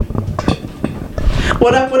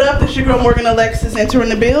What up, what up? This your girl Morgan Alexis entering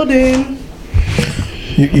the building.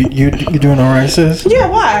 You doing alright, sis? Yeah,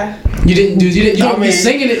 why? You don't be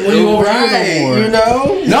singing it when you over here no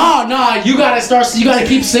more. You know? No, you gotta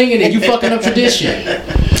keep singing it. You fucking up tradition.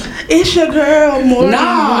 It's your girl Morgan.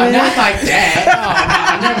 Nah, not like that.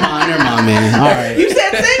 Oh, never mind, man. All right. You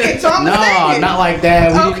said sing it, so I'm singing. No, not like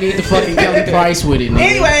that. We didn't need the fucking Kelly Price with it. Nigga.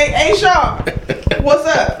 Anyway, A. Shaw, what's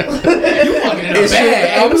up? You fucking in a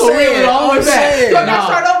bag. I'm saying, all the way back. So I gotta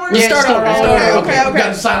start over? Yeah, start over. Okay. We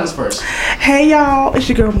got the silence first. Hey y'all, it's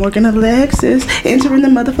your girl Morgan Alexis entering the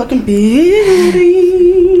motherfucking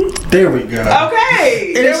building. There we go.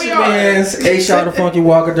 Okay, there we are. It's A. Shaw, the Funky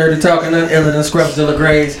Walker, Dirty Talking, none iller than Scrubzilla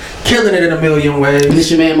Grays, killing it in a million ways. This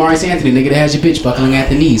your man Maurice Anthony, nigga that has your bitch buckling at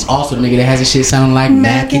the knees. Also the nigga that has his shit sounding like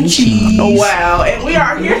mac and cheese. Wow, and we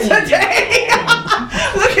are here today.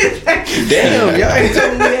 Look at that. Damn, y'all ain't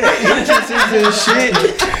told me that. This shit.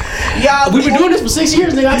 Y'all, We've been doing this for 6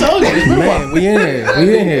 years, nigga. I told you. It's been a while. Man, we in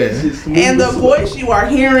here. and the voice you are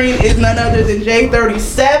hearing is none other than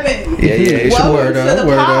J37. Yeah, it's Welcome word to up, the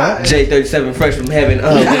word pod. J37 fresh from heaven.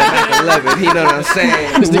 11. You know what I'm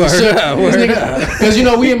saying? Because you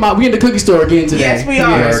know we in the cookie store again today. Yes, we are.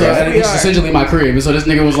 Yeah, so Yes, we it's are. essentially my crib. And so this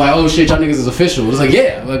nigga was like, "Oh shit, y'all niggas is official." It's like,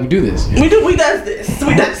 yeah, like we do this. We does this.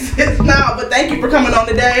 No, but thank you for coming on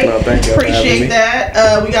today. No, thank you for having Appreciate me.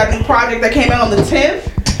 that. We got a new project that came out on the 10th.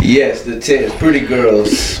 Yes, the 10th. Pretty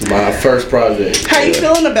Girls, my first project. How you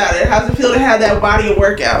feeling about it? How's it feel to have that body of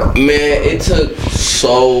workout? Man, it took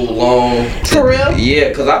so long. For real? Yeah,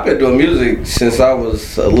 because I've been doing music since I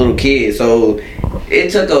was a little kid. So it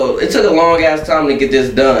took a long ass time to get this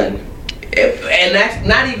done. And that's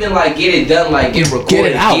not even like get it done, like get recorded, Get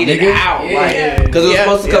it out, get it nigga. out. Yeah. Like, because it was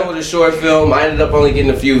supposed to come with a short film. I ended up only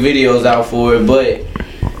getting a few videos out for it, but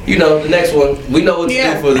you know, the next one, we know what to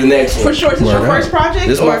do for the next one. For sure. Is this your first project?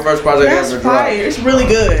 This is my first project I That's ever fire. dropped. It's really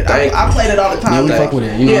good. I played it all the time. Yeah, we though. fuck with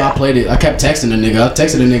it. You know, Yeah. I played it. I kept texting the nigga. I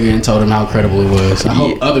texted the nigga and told him how incredible it was. I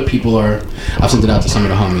hope other people are. I've sent it out to some of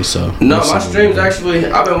the homies. So No, my streams actually,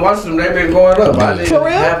 I've been watching them. They've been going up. I didn't For real?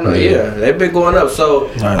 have no, yeah, they've been going up. So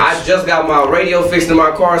Nice. I just got my radio fixed in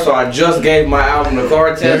my car. So I just gave my album the car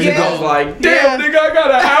test. There you And I go. was like, damn, Yeah. nigga, I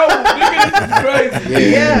got an album. Nigga, this is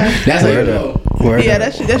crazy. Yeah. that's how you Word know. Yeah,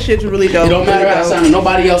 that shit's really dope. It don't matter how it Really sounds in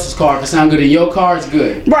nobody else's car. If it sounds good in your car, it's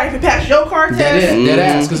good. dope. Right, if it passed your car That test. is, that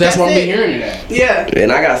ass, because that's That's where I'm it. hearing it at. Yeah.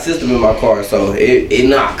 And I got a system in my car, so it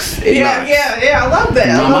knocks. It knocks. Yeah, I love that.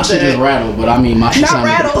 I No, my love shit just that. rattled, but I mean, my shit Not sounded,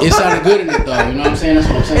 rattled. it sounded good in it though. You know what I'm saying? That's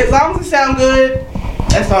what I'm saying. As long as it sound good,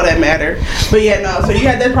 that's all that matter. But yeah, no. So you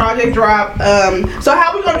had that project drop. So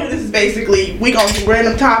how we gonna do this is basically we gonna do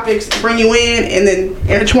random topics, bring you in, and then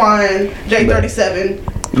intertwine J37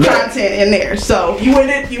 content in there. So you with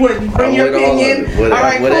it? You want to bring I'm your with all of opinion? it. All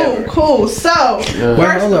right, Whatever. cool. So Wait,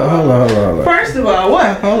 first hold on. First of all,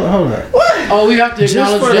 what? Hold on. What? Oh, we have to Just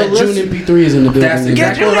acknowledge for that the June listen- MP3 is in the building. That's nigga.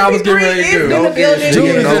 exactly what I was getting ready to do. Is in the Don't building. give June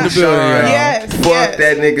him is no in the building, shine. y'all. Yes. Fuck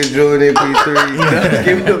that nigga June MP3. Don't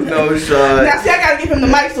give him no shot. Now see, I gotta give him the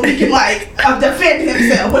mic so he can like defend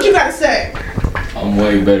himself. What you gotta say? I'm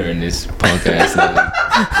way better than this punk ass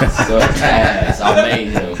nigga. So ass, I made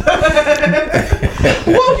him.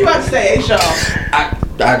 What you about to say, A. Shaw?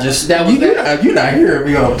 I just That was you're not hearing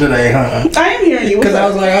me up today, huh? I am hearing you. What's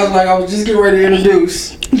Because I was just getting ready to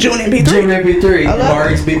introduce June MP3. June MP3. I love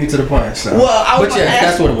Maurice beat me to the punch. So. Well, I was but gonna yeah, ask-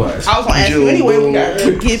 that's what it was. I was gonna ask you anyway. We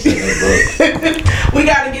gotta get we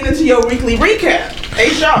gotta get into your weekly recap. A.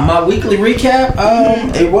 Shaw. My weekly recap,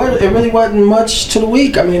 it really wasn't much to the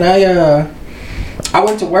week. I mean, I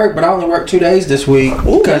went to work, but I only worked 2 days this week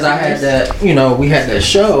because I had that, we had that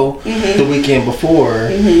show the weekend before,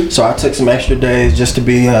 so I took some extra days just to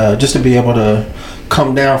be able to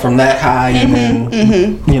come down from that high and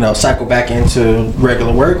then, cycle back into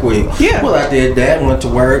regular work week. Yeah. Well, I did that and went to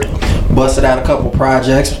work, busted out a couple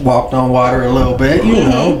projects, walked on water a little bit,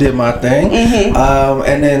 did my thing.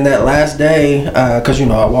 And then that last day, because,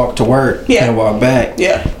 I walked to work and walked back.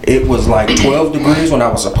 Yeah. It was like 12 degrees when I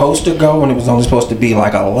was supposed to go, and it was only supposed to be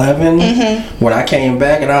like 11 when I came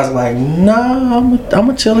back, and I was like, nah, I'm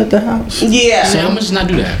gonna chill at the house. Yeah. So I'm gonna just not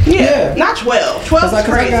do that. Yeah. Not 12. 12 is Like,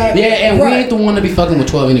 'cause I crazy. got- Yeah, and we Right. ain't the one to be fucking with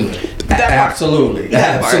 12 anyway. That part.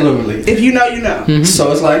 Absolutely. If you know, you know.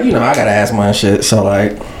 So it's like, I gotta ask my shit. So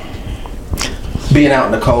like, being out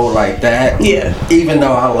in the cold like that, Yeah. even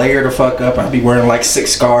though I layer the fuck up, I'd be wearing like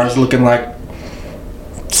 6 scars, looking like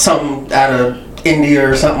something out of India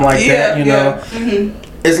or something like that,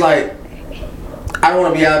 It's like, I don't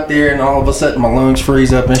want to be out there and all of a sudden my lungs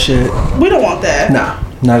freeze up and shit. We don't want that. Nah,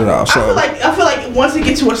 not at all. So I feel like once it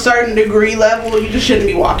gets to a certain degree level, you just shouldn't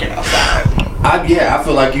be walking outside. I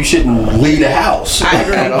feel like you shouldn't leave the house. I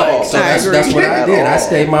agree. Like, So I that's agree. what I did. I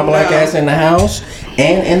stayed my black ass in the house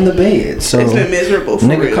and in the bed. So It's been miserable for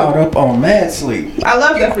nigga real. caught up on mad sleep. I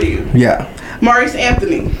love that for you. Yeah. Maurice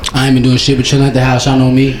Anthony. I ain't been doing shit but chilling at the house. Y'all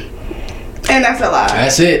know me. And that's a lie.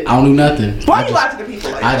 That's it. I don't do nothing. Why you lie to the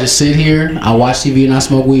people like I that? just sit here, I watch TV, and I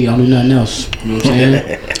smoke weed. I don't do nothing else. You know what I'm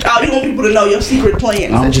saying? Oh, you want people to know your secret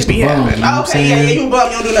plans I'm that just you be a bum, having. you know what I'm Okay, yeah, saying? you a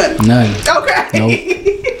bum, you don't do nothing. Nothing.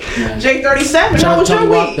 Okay. J37, how Shout out was to your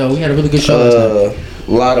Tony Rock week? though. We had a really good show last night.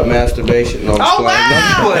 A lot of masturbation. No, I'm just Oh, playing.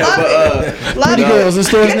 wow. I'm Love playing, it. Love Pretty it. girls in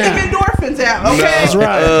stores Get now. them endorphins out, okay? That's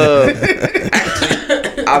right.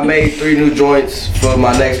 I made 3 new joints for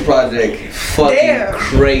my next project. Fucking Damn.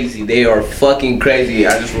 crazy. They are fucking crazy.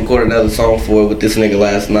 I just recorded another song for it with this nigga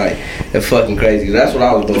last night. They're fucking crazy. That's what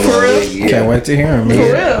I was doing. For all real? week, yeah. Can't wait to hear him. For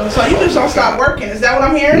Man. real. So you just don't stop working. Is that what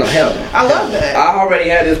I'm hearing? No, hell no. I love that. I already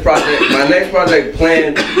had this project, my next project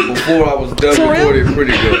planned before I was done For real? recording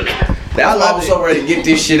pretty good. That's why I was so ready to get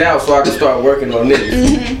this shit out so I can start working on this.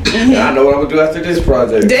 And I know what I'm gonna do after this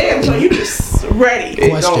project. Damn, so you just ready. It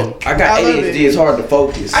Question. don't- I got I love ADHD, it. it's hard to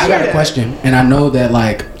focus. I got a question, and I know that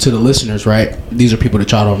like to the listeners, right? These are people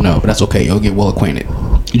that y'all don't know, but that's okay. You'll get well acquainted.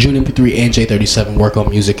 June MP3 and J37 work on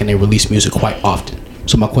music, and they release music quite often.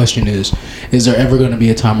 So my question is there ever going to be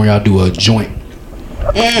a time where y'all do a joint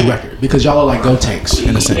record? Because y'all are like go tanks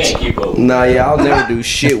in a sense. Can't keep up. Nah, yeah, I'll never do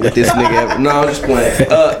shit with this nigga ever. No, I'm just playing.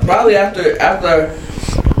 Probably after,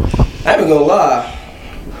 I ain't gonna lie,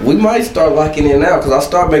 we might start locking in now because I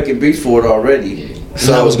start making beats for it already.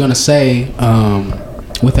 So I was gonna say,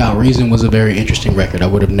 Without Reason was a very interesting record. I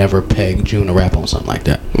would have never pegged June to rap on something like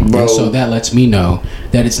that. Bro. And so that lets me know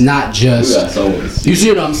that it's not We just. got souls. You see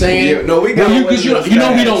what I'm saying? Yeah, no, we got Well, one because in the you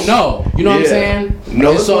know we stash. don't know. You know what I'm Yeah. saying? No,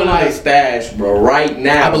 And it's so one in like the stash, bro. Right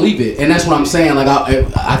now, I believe it, and that's what I'm saying. Like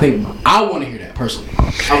I think I want to hear that personally.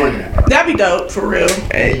 I want to hear that. That'd be dope, for real.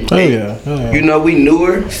 Hey, Oh yeah. you know, we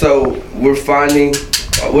newer, so we're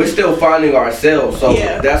still finding ourselves. So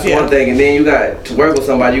Yeah, that's yeah. one thing. And then you got to work with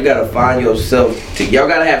somebody. You got to find yourself. Y'all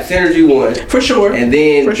got to have synergy one. For sure. And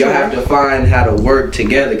then For y'all sure. have to find how to work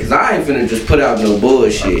together. Cause I ain't finna just put out no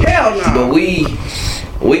bullshit. Hell no. But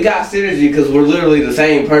we got synergy because we're literally the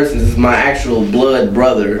same person. This is my actual blood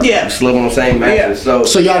brother. Yeah. We slept on the same mattress. Yeah.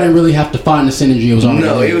 So y'all didn't really have to find the synergy. It was already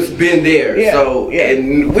No, there. it was been there. Yeah, So yeah.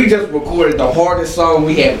 and we just recorded the hardest song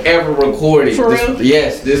we have ever recorded. For This- real?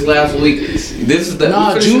 Yes, this last week. This is the Nah,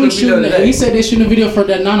 we finished June the video shooting. today. He said they shooting a video for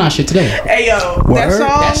that Nana shit today. Hey yo, that Word?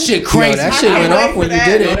 song. That shit crazy. Yo, that shit I went can't off wait when for you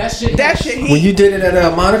that. did Yo, it. that shit. That shit heat. When you did it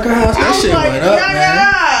at Monica House, I that was shit like, went up, yeah, man.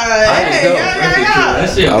 yeah, was hey, dope. yeah. That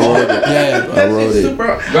shit. I wrote it. Yeah. I That wrote shit's it.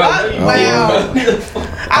 super. Bro, Wow.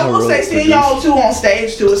 I will say seeing y'all two on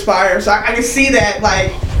stage too is fire. So I can see that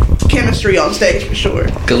like chemistry on stage for sure.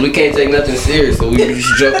 Cause we can't take nothing serious, so we be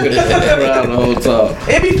just joking around the whole time.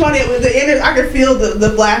 It'd be funny with the inner. I could feel the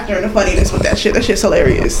laughter and the funniness with that shit. That shit's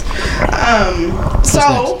hilarious.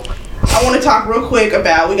 So I want to talk real quick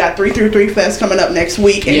about we got 333 Fest coming up next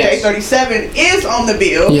week, and Yes. J37 is on the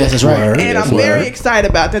bill. Yes, that's right. Word. And I'm very excited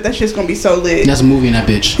about that. That shit's gonna be so lit. That's a movie in that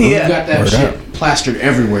bitch. Yeah. We got that Word shit up. plastered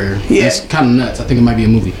everywhere. Yeah. It's kind of nuts. I think it might be a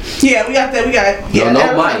movie. Yeah, we got that. We got yeah. No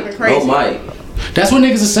that was mic. fucking crazy. No mic. That's what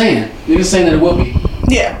niggas are saying. Niggas saying that it will be.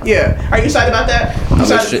 Yeah, yeah. Are you excited about that? You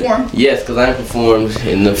excited to perform? Yes, because I ain't performed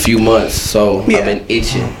in a few months, so Yeah. I've been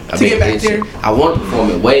itching. I've To been get back itching. there. I want to perform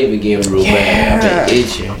at Wave again real bad. I've been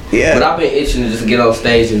itching. Yeah. But I've been itching to just get on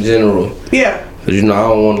stage in general. Yeah, Because, you know, I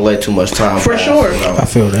don't want to let too much time For pass, sure. you know. I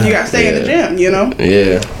feel that. you gotta stay in the gym. You know.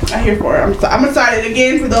 Yeah. I'm here for it. I'm excited.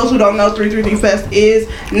 Again, for those who don't know, 333 Fest is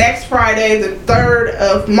next Friday, the 3rd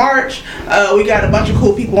of March. We got a bunch of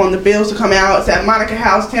cool people on the bills to come out. It's at Monica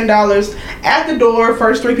House, $10 at the door.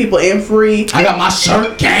 First 3 people in free. I got my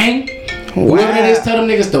shirt, gang. Whoever it is, tell them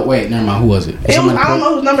niggas to wait. Never mind. Who was it? It was, I don't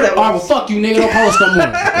know whose number that All right, well, was. fuck you, nigga. Don't call us no more.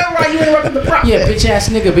 Right, you interrupted the process. Yeah, bitch ass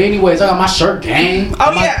nigga. But anyways, I got my shirt, gang.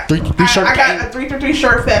 Oh My yeah, three shirt I got gang. a 333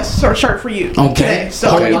 shirt fest shirt for you Okay. today.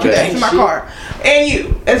 So Okay, you can okay. in my car, and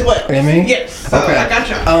you as well. And me? Yes. So Okay. I got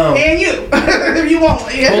you. And you, if you want.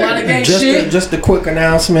 Whole lot of Yeah. gang Just shit. just a quick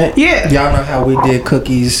announcement. Yeah. Y'all know how we did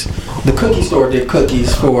cookies. The cookie store did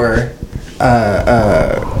cookies for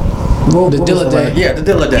what The was Dilla word? Day. Yeah, the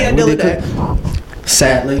Dilla Day. Yeah, We Dilla did Day.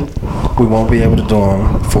 Sadly, we won't be able to do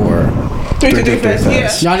them for 333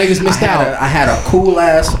 Fest. Yeah. Y'all niggas missed out. I had a cool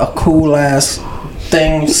ass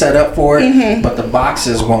thing set up for it, but the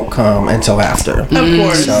boxes won't come until after. Of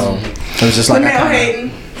course. So it was just The like male I kinda,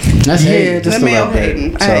 hating. That's yeah, hate. just The a male little bit.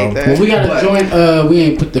 hating. I So, hate that. Well, we got But- to join. We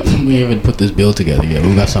ain't even put this bill together yet.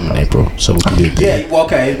 We got some in April, so we can do it. Yeah, well,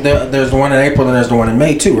 okay. There's the one in April and there's the one in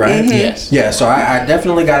May too, right? Yes. Yeah, so I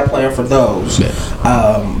definitely got a plan for those. Yeah.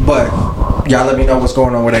 But y'all let me know what's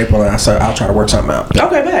going on with April, and I'll try to work something out.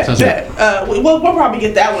 Okay, bet. Sounds We'll probably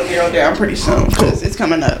get that one narrowed down pretty soon because it's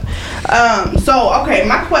coming up. Okay,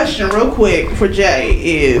 my question real quick for Jay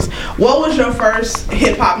is, what was your first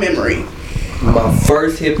hip hop memory? My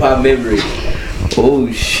first hip hop memory.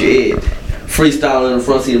 Oh shit. Freestyling in the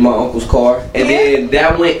front seat of my uncle's car. And then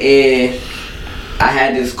that went in. I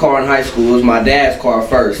had this car in high school. It was my dad's car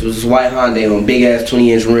first. It was this white Hyundai on big ass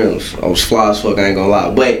 20-inch rims. I was fly as fuck, I ain't gonna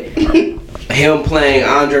lie. But him playing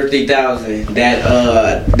Andre 3000,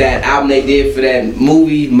 that album they did for that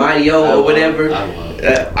movie Mighty O or whatever.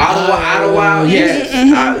 Ottawa, yes.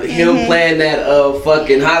 Him playing that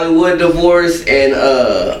fucking Hollywood Divorce and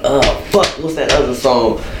what's that other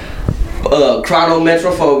song?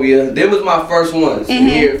 Chronometrophobia. Them was my first ones.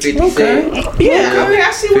 Here, 50 Cent. Yeah, okay,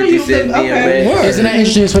 I see where 50 you Cent live. Okay. DMX. Isn't that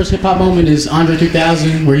interesting? His first hip hop moment is Andre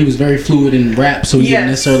 3000, where he was very fluid in rap, so he didn't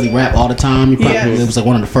necessarily rap all the time. He probably was like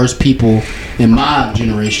one of the first people in my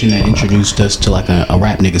generation that introduced us to like a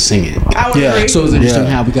rap nigga singing. I would agree. So it's interesting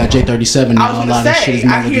how we got J37 now. I was A gonna lot of shit say, is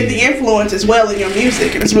I hear the influence as well in your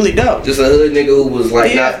music, and it's really dope. Just a hood nigga who was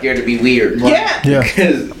like not scared to be weird. Yeah.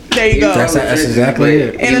 Because There you go. That's exactly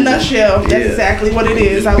it. In a nutshell, that's exactly what it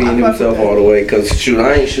is. I beating himself all the way. Cause shoot,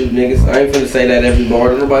 I ain't shooting niggas. I ain't finna say that every bar.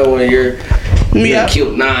 Don't nobody wanna hear you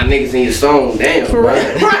killed 9 niggas in your song. Damn, For bro.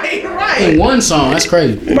 real. Right. In one song, that's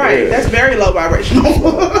crazy. Right, that's very low vibrational.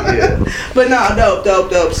 But no,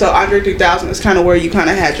 dope. So Andre 3000 is kind of where you kind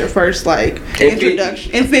of had your first like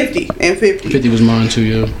introduction. And 50. 50 was mine too,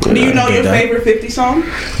 yeah. Do you know your favorite 50 song?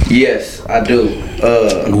 Yes, I do.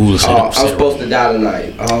 Ooh, I was supposed to die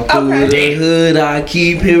tonight. All through the hood, I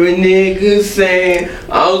keep hearing niggas saying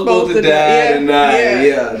I'm supposed to die tonight.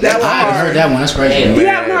 Yeah, that was I haven't hard. heard that one. That's crazy. You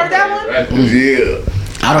haven't heard that one? Yeah.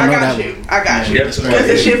 I don't know got that you. one. I got you. Yeah,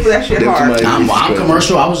 Because that shit hard. I'm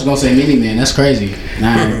commercial. I was just gonna say Mini Man. That's crazy.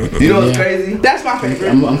 Nah, You know what's crazy? That's my favorite.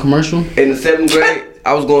 I'm commercial. In the 7th grade,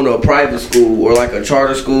 I was going to a private school or like a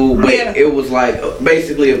charter school, but it was like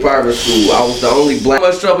basically a private school. I was the only black.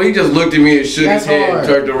 Much trouble. He just looked at me and shook That's his head hard. and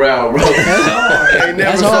turned around, bro. Ain't never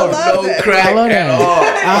That's saw hard. no crack I love at that. all.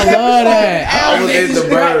 I love that. I was in the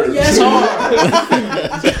bird. Yes, hard.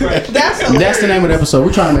 That's That's the name of the episode.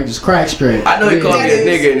 We're trying to make this crack straight. I know he called me a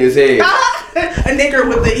nigga in his head. a nigger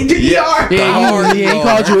with the ER. Yeah, he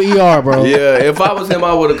called you an ER, bro. Yeah, if I was him,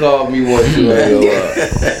 I would have called me one too.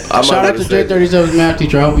 Shout out to J37's math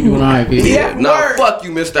teacher. I hope you're doing alright, kid. Yeah, Nah, word. fuck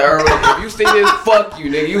you, Mr. Earl. If you see this, fuck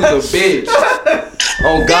you, nigga. You was a bitch.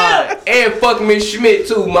 On God. And fuck Miss Schmidt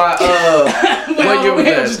too, my what year was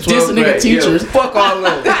that? just dissing 12th nigga grade. teachers. Yeah, fuck all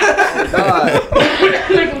of them. God.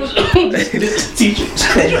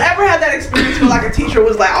 Teachers. Did you ever have that experience where like a teacher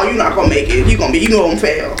was like, "Oh, you're not gonna make it. You gonna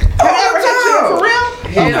fail." Have you ever had that for real?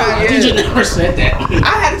 Hell yeah. Teacher never said that.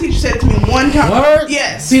 I had a teacher say it to me one time. Word?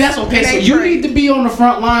 Yes. See, that's okay. So you need to be on the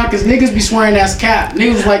front line because niggas be swearing that's cap.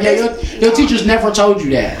 Niggas was like, yeah, your teachers never told you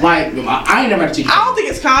that. Like, I ain't never had a teacher. I don't think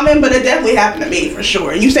it's common, but it definitely happened to me for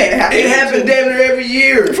sure. You saying it happened? It happened damn near every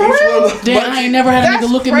year. For real? Damn, I ain't never had a That's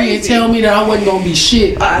nigga look at me and crazy. tell me that I wasn't gonna be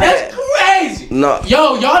shit. That's crazy. No.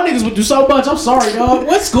 Yo, y'all niggas would do so much. I'm sorry, dog.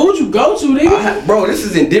 What school you go to, nigga? Bro, this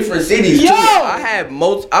is in different cities Yo! too.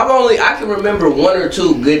 I can remember 1 or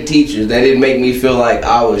 2 good teachers that didn't make me feel like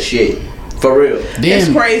I was shit. For real. It's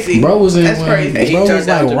crazy. Bro was in. That's crazy. And he Bro was turned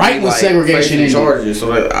out like to right be with like segregation facing in. charges.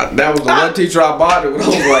 So that was the one teacher I bothered with. I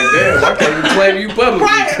was like, damn, I can't even claim you publicly.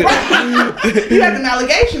 Right. You have them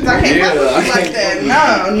allegations. I can't fuck with you like that.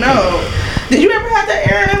 No. Did you ever have that,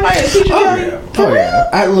 Aaron? Like a teacher tell you? Oh yeah.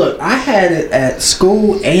 I had it at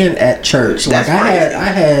school and at church. Like That's I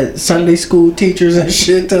had Sunday school teachers and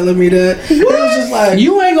shit telling me that. It was just like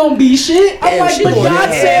You ain't gonna be shit. I'm Damn, like, she but going God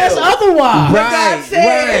to says hell. otherwise. right,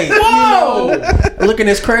 said. right. Whoa. You know, looking,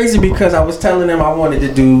 it's crazy because I was telling them I wanted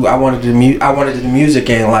to do the music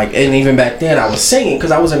and even back then I was singing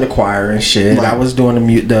because I was in the choir and shit. Right. I was doing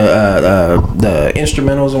the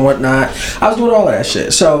instrumentals and whatnot. I was doing all of that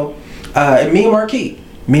shit. So and me and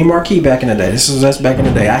Marquis back in the day. That's back in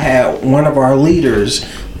the day. I had one of our leaders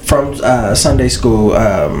from Sunday school.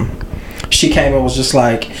 She came and was just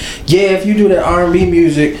like, "Yeah, if you do that R&B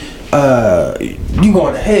music, you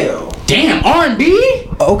going to hell." Damn, R&B?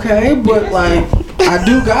 Okay, but like I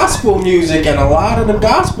do gospel music, and a lot of the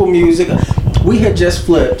gospel music we had just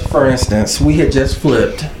flipped. For instance, the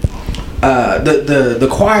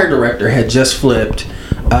choir director had just flipped.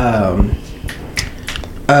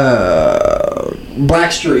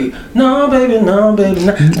 Blackstreet. No, baby, no.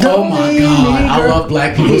 Oh my God, I love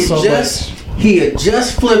black people so much. he had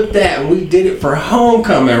just flipped that, and we did it for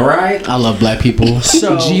homecoming, right? I love black people.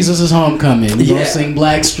 So- Jesus is homecoming. We Yeah. gonna sing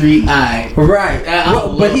Black Street. Right.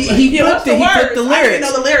 But he what's flipped it. He flipped the I didn't lyrics.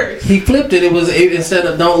 know the lyrics. He flipped it. It was instead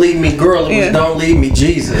of "Don't leave me, girl," it was Yeah. "Don't leave me,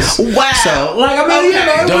 Jesus." Wow. So, like, I mean, you Okay.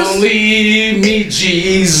 know, it was, Don't leave me,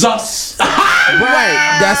 Jesus.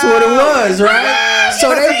 right. That's what it was, right?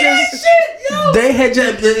 So they had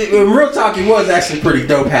just in real talk. It was actually pretty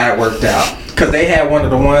dope how it worked out. Cause they had one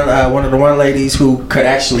of the one ladies who could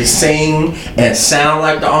actually sing and sound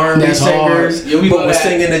like the R&B That's hard. singers, Yeah, we but know was that.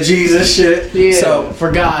 singing the Jesus shit. Yeah, So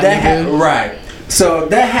for God, that nigga. right. So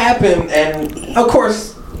that happened, and of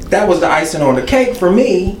course that was the icing on the cake for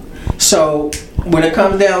me. So when it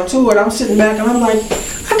comes down to it, I'm sitting back and I'm like,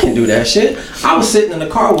 I can do that shit. I was sitting in the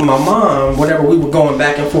car with my mom whenever we were going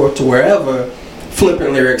back and forth to wherever,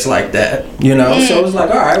 flipping lyrics like that, you know. So it was like,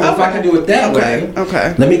 all right, well, if I can do it that way,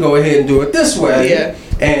 Okay. let me go ahead and do it this way, Yeah.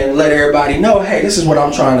 and let everybody know, hey, this is what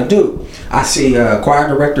I'm trying to do. I see choir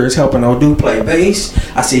director is helping Odu play bass.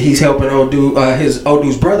 I see he's helping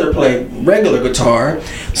Odu's brother play regular guitar.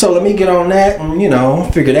 So let me get on that and, you know,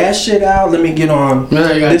 figure that shit out. Let me get on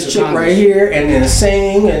Yeah, you got this your chick Congress. right here and then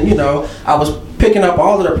sing, and, you know, I was picking up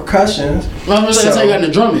all of the percussions. Well, that's how you got in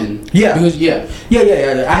the drumming. Yeah. Because, yeah.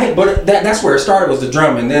 Yeah. But that's where it started, was the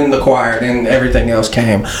drumming, then the choir, then everything else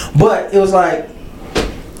came. But it was like,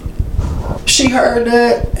 she heard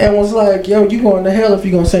that and was like, yo, you going to hell if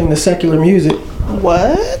you gonna sing the secular music.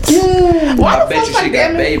 What? Yeah. Why I the bet fuck you like she that,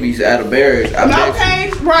 got man? babies out of berries. I bet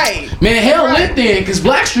Okay, right. Man, hell Right. lit then, because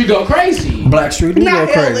Blackstreet go crazy. Blackstreet do Not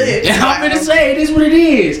go hell crazy. lit. Yeah, I'm gonna say it is what it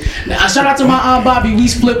is. Now, shout out to my aunt Bobby. We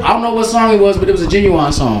split. I don't know what song it was, but it was a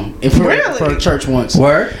Genuine song. Really? For church once.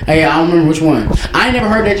 Word? Hey, I don't remember which one. I ain't never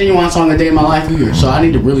heard that Genuine song a day in my life either, so I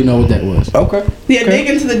need to really know what that was. Okay. Yeah, Okay. dig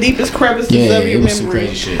into the deepest crevices Yeah, of your it was some memory.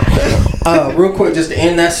 crazy shit. Real quick, just to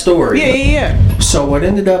end that story. Yeah. So what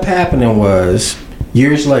ended up happening was,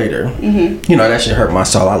 years later, you know, that shit hurt my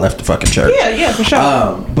soul. I left the fucking church. Yeah, for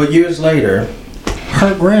sure. But years later,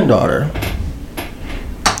 her granddaughter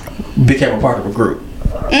became a part of a group.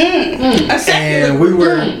 A secular And we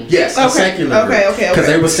were, group. yes, a Okay, secular okay, group. okay. Because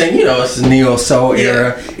they were saying, you know, it's the neo soul Yeah.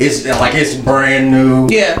 era. It's like, it's brand new.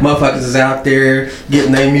 Yeah. Motherfuckers is out there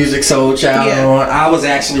getting their music soul child Yeah. on. I was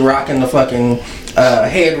actually rocking the fucking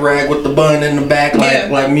head rag with the bun in the back, Yeah.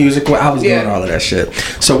 like music. I was Yeah. doing all of that shit.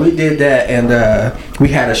 So we did that, and we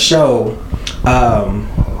had a show.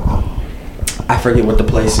 I forget what the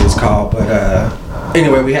place is called, but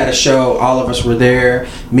anyway, we had a show. All of us were there.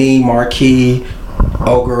 Me, Marquis,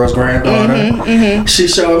 old girl's granddaughter. She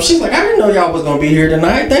showed up. She's like, I didn't know y'all was gonna be here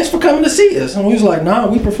tonight. Thanks for coming to see us. And we was like, nah,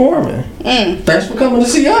 we performing. Thanks for coming to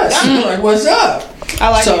see us. We're like, what's up? I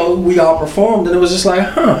like So we all performed, and it was just like,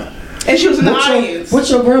 huh. it. And she was in the What's audience.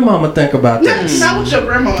 your grandmama think about Not, this? not what your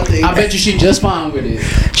grandmama thinks. I bet you she just fine with it.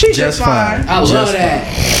 She's Just just fine. I love Just that.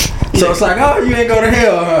 So it's like, oh, you ain't go to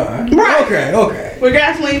hell, huh? Right. Okay. With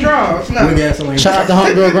gasoline draws. No. We gasoline. Shout out to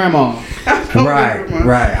Homegirl Grandma.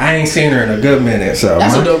 Right. I ain't seen her in a good minute, so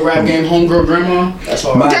That's my, a dope rap game, Homegirl Grandma. That's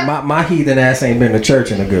hard. my heathen ass ain't been to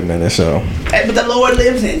church in a good minute, so But the Lord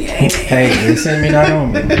lives in you. Amen. hey, they send me not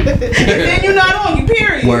on me. And then you're not on you,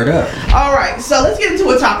 period. Word up. All right, so let's get into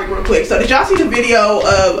a topic real quick. So did y'all see the video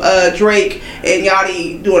of Drake and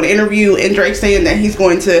Yachty doing an interview, and Drake saying that he's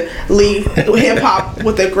going to leave hip hop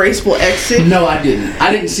with a graceful exit? No, I didn't.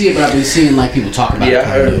 I didn't see it, but I've been seeing like people talk about it. Yeah, I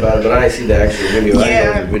heard about it, but I didn't see the actual video. I Yeah.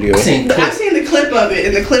 didn't know the video. I seen But I've seen the clip of it,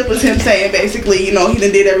 and the clip was him saying basically, you know, he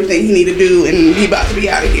done did everything he needed to do, and he about to be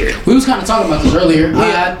out of here. We was kind of talking about this earlier.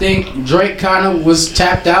 Yeah. I think Drake kind of was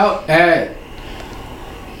tapped out at,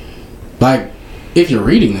 like, if you're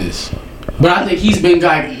reading this. But I think he's been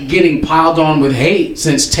like getting piled on with hate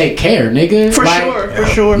since Take Care, nigga. For Like, sure, for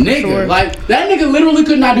sure, for Nigga, sure. like that nigga literally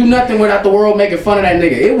could not do nothing without the world making fun of that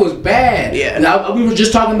nigga. It was bad. Yeah. Now, we were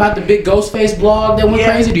just talking about the big Ghostface blog that went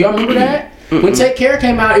Yeah. crazy. Do y'all remember that? When Take Care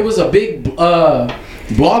came out, it was a big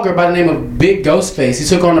blogger by the name of Big Ghostface. He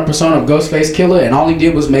took on the persona of Ghostface Killer, and all he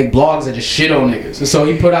did was make blogs that just shit on niggas. And so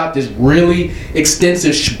he put out this really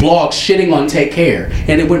extensive blog shitting on Take Care,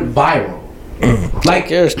 and it went viral. Like,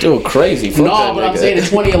 They're still crazy. Fuck no, that but I'm nigga. saying in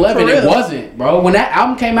 2011 For it real. wasn't, bro. When that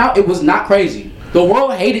album came out, it was not crazy. The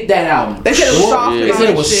world hated that album. They said it was The world- soft. They and said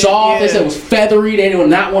all it was that shit, soft. They yeah. said it was feathery. They did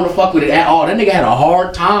not want to fuck with it at all. That nigga had a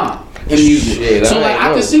hard time in music. Shit, So I like ain't I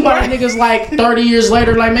know. can see why that nigga's like 30 years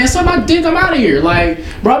later, like, man, suck my dick, I'm out of here. Like,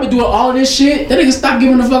 bro, I've been doing all of this shit. That nigga stopped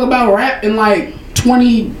giving a fuck about rap in like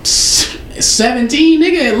 2017,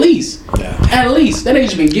 nigga, at least. Yeah. At least. That nigga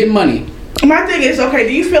just been getting money. My thing is, okay,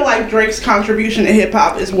 do you feel like Drake's contribution to hip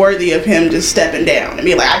hop is worthy of him just stepping down and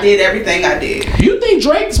be like, I did everything I did? You think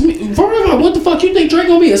Drake's forever? What the fuck? You think Drake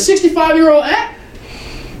gonna be a 65-year-old act?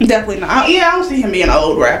 Definitely not. Yeah, I don't see him being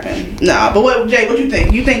old rapping. Nah, but what, Jay? What you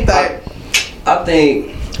think? You think that? I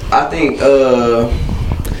think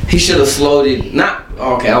he should have slowed it. Not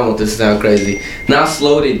okay. I don't want this to sound crazy. Not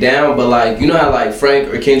slowed it down, but like you know how like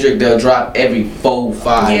Frank or Kendrick they'll drop every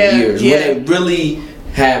 4-5 years when they really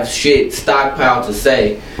have shit stockpiled to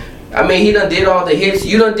say. I mean, he done did all the hits.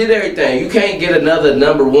 You done did everything. You can't get another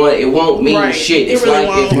number one. It won't mean shit. It's really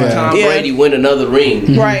like if Tom Brady win another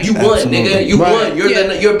ring. Right. You won, nigga. You won.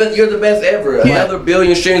 You're the best ever. Another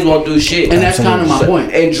billion streams won't do shit. And that's kind of my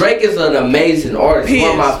point. And Drake is an amazing artist. He's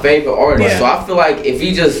one of my favorite artists. So I feel like if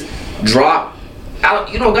he just drop,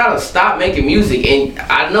 you don't gotta stop making music. And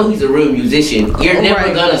I know he's a real musician. You're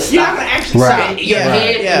never gonna stop. You're not gonna actually stop. Your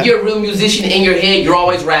head, you're a real musician. In your head, you're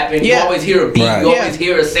always rapping. You always hear a beat. You always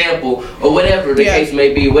hear a sample or whatever the case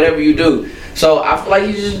may be. Whatever you do. So I feel like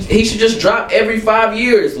he should just drop every 5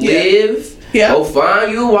 years. Live. Go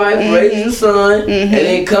find you a wife, raise your son, and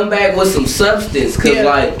then come back with some substance. Cause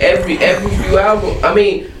like every few album, I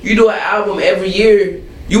mean, you do an album every year.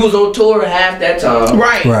 You was on tour half that time.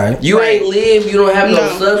 Right. You ain't live. You don't have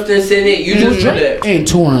no substance in it. You just do that. Ain't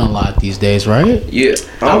touring a lot these days, right? Yeah.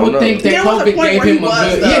 I would think that COVID gave him a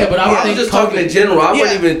good. Yeah, but I would think just talking in general. I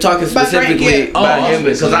wasn't even talking specifically about him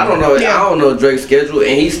because I don't know. I don't know Drake's schedule,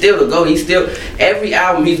 and he's still to go. He's still every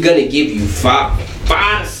album he's gonna give you 5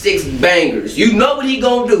 to 6 bangers. You know what he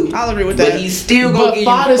gonna do. I'll agree with that. But he's still gonna give you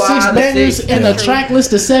 5 to 6 bangers in a track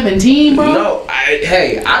list of 17, bro. No,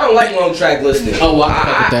 I don't like long track listing. Oh, well,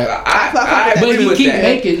 I agree but he with keep that.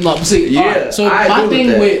 making. Look, see, Yeah. So I my agree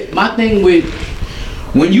thing with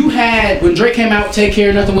when Drake came out, Take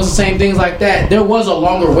Care, Nothing Was the Same, things like that, there was a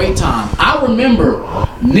longer wait time. I remember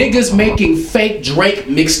niggas making fake Drake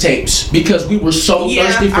mixtapes because we were so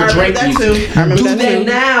thirsty for Drake music. I remember Do that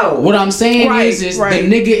now. What I'm saying is the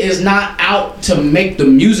nigga is not out to make the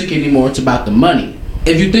music anymore. It's about the money.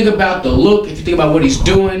 If you think about the look, if you think about what he's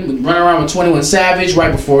doing, running around with 21 Savage,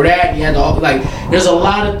 right before that, he had there's a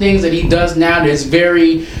lot of things that he does now that's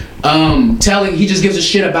very telling. He just gives a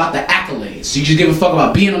shit about the accolades. So you just give a fuck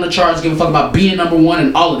about being on the charts, give a fuck about being number one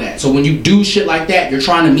and all of that. So when you do shit like that, you're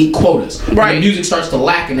trying to meet quotas. Right. And the music starts to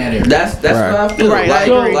lack in that area. That's what I feel. Right.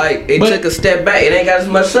 Like it took a step back. It ain't got as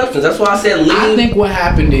much substance. That's why I said lean. I think what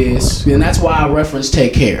happened is, and that's why I referenced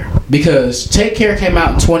Take Care, because Take Care came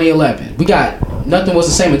out in 2011. We got Nothing Was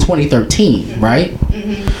the Same in 2013, right?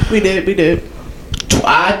 We did.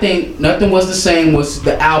 I think Nothing Was the Same was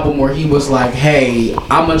the album where he was like, hey,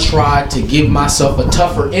 I'm gonna try to give myself a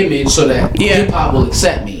tougher image so that hip-hop will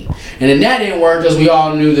accept me. And then that didn't work because we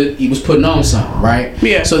all knew that he was putting on something, right?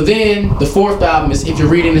 Yeah. So then the 4th album is If You're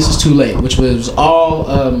Reading This Is Too Late, which was all,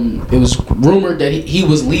 it was rumored that he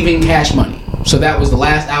was leaving Cash Money. So that was the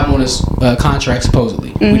last album on his contract,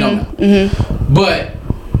 supposedly. We don't know. But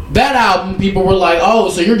that album, people were like, oh,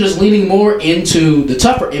 so you're just leaning more into the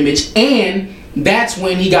tougher image, and that's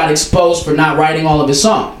when he got exposed for not writing all of his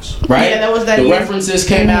songs, right? Yeah, that was that the year. references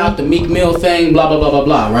came out, the Meek Mill thing, blah, blah, blah, blah,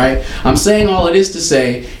 blah, right? I'm saying all of this to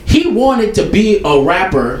say, he wanted to be a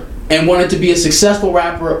rapper and wanted to be a successful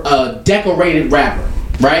rapper, a decorated rapper,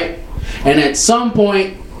 right? And at some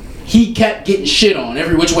point, he kept getting shit on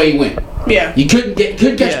every which way he went. Yeah. He couldn't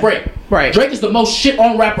catch break. Right. Drake is the most shit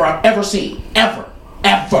on rapper I've ever seen. Ever.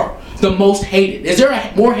 The most hated. Is there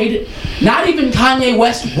a more hated? Not even Kanye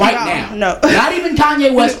West right now. No. Not even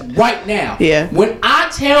Kanye West right now. Yeah. When I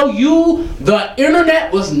tell you the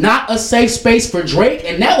internet was not a safe space for Drake,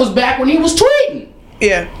 and that was back when he was tweeting.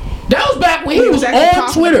 Yeah. That was back when he was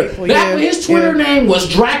on Twitter. Back when his Twitter name was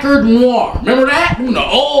Drakkar Noir. Remember that? In the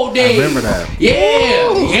old days. I remember that.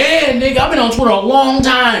 Yeah, nigga. I've been on Twitter a long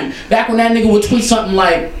time. Back when that nigga would tweet something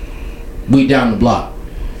like, "We down the block."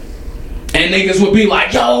 And niggas would be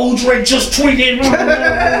like, yo, Drake just tweeted.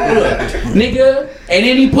 Nigga. And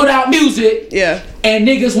then he put out music. Yeah. And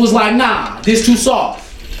niggas was like, nah, this too soft.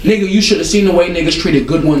 Nigga, you should have seen the way niggas treated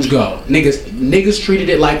Good Ones Go. Niggas treated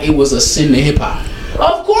it like it was a sin to hip hop.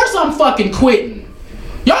 Of course I'm fucking quitting.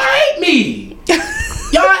 Y'all hate me.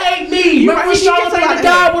 Y'all hate me. Remember when Charlamagne the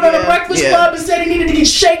God went on the Breakfast Club and said he needed to get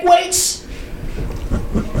shake weights?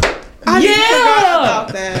 I forgot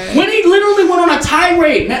about that. When he literally went on a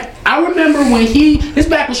tirade, man. I remember when this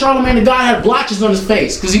back when Charlamagne the God had blotches on his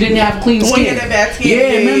face because he didn't have clean When skin. he had that bad skin.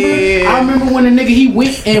 Yeah, remember? Yeah. I remember when the nigga he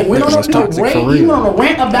went on was a toxic rant. for He real. went on a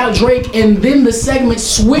rant about Drake, and then the segment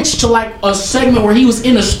switched to like a segment where he was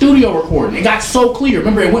in a studio recording. It got so clear.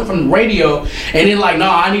 Remember, it went from radio, and then like,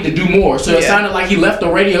 nah, I need to do more. So it Yeah. sounded like he left the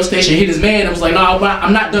radio station, hit his man, and was like, nah,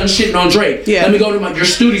 I'm not done shitting on Drake. Yeah. Let me go to your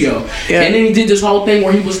studio. Yeah. And then he did this whole thing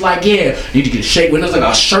where he was like, yeah, you need to get a shake. When there's like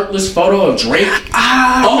a shirtless photo of Drake.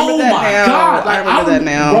 I Oh remember that my now. God! I remember that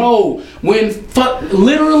now. Bro. When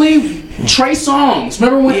literally Trey Songz.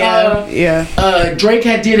 Remember when Drake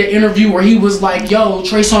had did an interview where he was like, "Yo,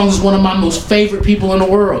 Trey Songz is one of my most favorite people in the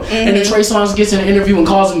world," and then Trey Songz gets in an interview and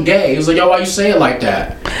calls him gay. He was like, "Yo, why you say it like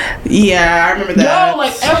that?" Yeah, I remember that. Yo,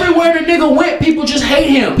 like everywhere the nigga went, people just hate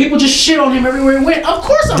him. People just shit on him everywhere he went. Of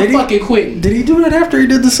course, I'm Did he- fucking quitting. Did he do that after he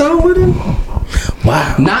did the song with him?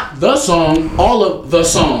 Wow. Not the song, all of the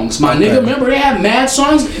songs, my Okay. nigga. Remember they had mad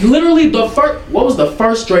songs. Literally the first. What was the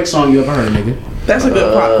first Drake song you ever heard, nigga? That's a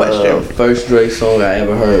good question. First Drake song I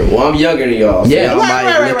ever heard. Well, I'm younger than y'all, so Yeah. y'all Right,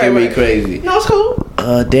 might look at me right. crazy. No, it's cool.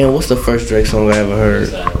 Damn, what's the first Drake song I ever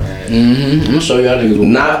heard? I'm gonna show y'all niggas.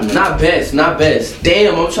 Not best.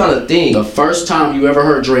 Damn, I'm trying to think. The first time you ever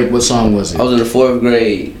heard Drake, what song was it? I was in the 4th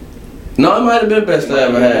grade. No, it might have been best I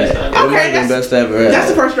ever had. It might have been best I ever had. That's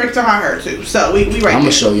the first Drake song I heard too. So we right I'm there.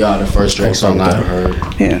 gonna show y'all the first Drake song I ever heard.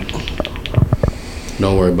 Yeah.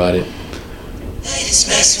 Don't worry about it.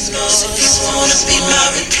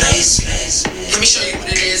 Let me show you what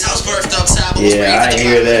it is. House birthed upside. Yeah, I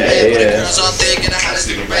hear that, yeah. Girls all thick and the hottest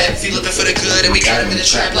nigga rap. If you looking for the good, and we got him in the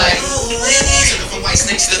trap like. From white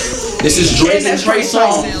snakes to. This is Drake and Trey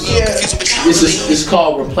Songz. This is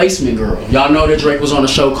called Replacement Girl. Y'all know that Drake was on a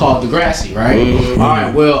show called Degrassi, right? Mm-hmm. All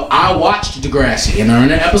right. Well, I watched Degrassi, and during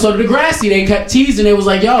the episode of Degrassi, they kept teasing. It was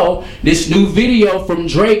like, yo, this new video from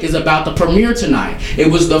Drake is about to premiere tonight.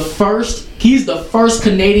 It was the first. He's the first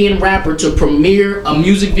Canadian rapper to premiere a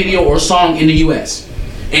music video or song in the U.S.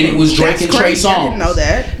 And it was Drake That's and Trey crazy. I Songz. didn't know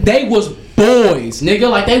that. They was boys, nigga.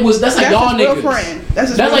 Like they was. That's like That's y'all his real niggas. friend.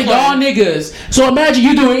 That's like y'all niggas. So imagine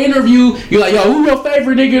you do an interview. You're like, yo, who your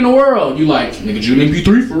favorite nigga in the world? You like, nigga, Julian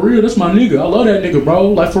MP3 for real. That's my nigga. I love that nigga,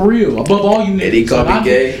 bro. Like for real. Above all you niggas. And he called me Like,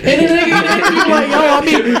 gay. And then nigga in the interview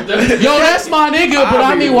like, yo, that's my nigga. But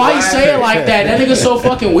I mean, why you say it like that? That nigga's so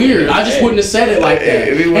fucking weird. I just wouldn't have said it like that.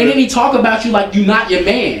 And then he talk about you like you not your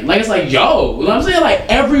man. Like it's like, yo, you know what I'm saying? Like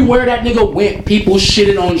everywhere that nigga went, people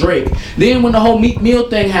shitted on Drake. Then when the whole Meek Mill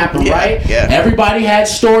thing happened, right? Yeah. Everybody had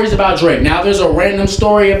stories about Drake. Now there's a random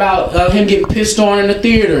story about him getting pissed on in the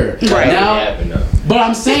theater. Right. Now, but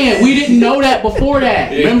I'm saying we didn't know that before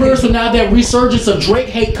that. Remember? So now that resurgence of Drake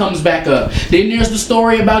hate comes back up. Then there's the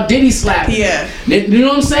story about Diddy slapping. Yeah. You know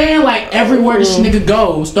what I'm saying? Like everywhere this nigga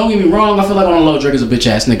goes. Don't get me wrong. I feel like on the low, Drake is a bitch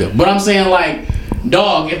ass nigga. But I'm saying like,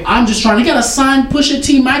 dog, if I'm just trying, he got a signed Pusha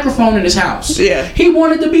T microphone in his house. Yeah. He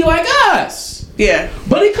wanted to be like us. Yeah.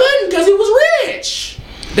 But he couldn't because he was rich.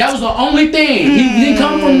 That was the only thing. He didn't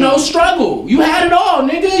come from no struggle. You had it all,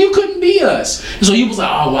 nigga. You couldn't be us. So he was like,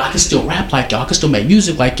 oh, well, I can still rap like y'all. I can still make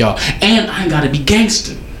music like y'all. And I ain't got to be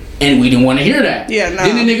gangster. And we didn't want to hear that. Yeah, no.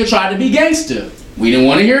 Then the nigga tried to be gangster. We didn't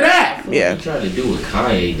want to hear that. Yeah. He tried to do what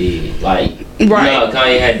Kanye did. Like, Right. you know,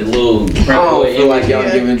 Kanye had the little. I don't feel like y'all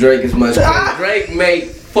Yeah. giving Drake as much. Ah. Drake make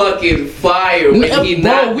fucking fire when he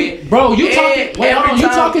not been. Bro, you And talking? Wait, hold on. You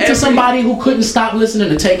every talking time- to somebody who couldn't stop listening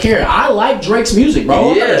to Take Care? I like Drake's music,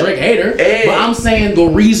 bro. I'm not Yeah. a Drake hater, And- but I'm saying the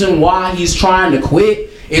reason why he's trying to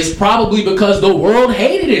quit is probably because the world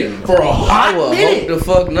hated him for a I hot will minute. hope the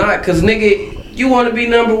fuck not, cause nigga, you want to be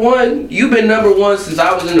number one. You've been number one since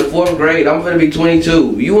I was in the 4th grade. I'm gonna be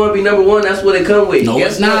 22. You want to be number one? That's what it come with. No,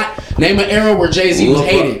 Guess it's not. Name an era where Jay-Z was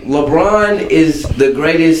hated. LeBron is the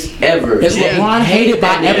greatest ever. Is LeBron hated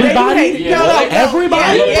by everybody? Yeah. No, no,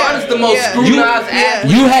 Everybody? yeah, LeBron is the most yeah. scrutinized Yeah.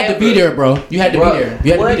 athlete. You had to be ever. there, bro. You had to Bro, be there.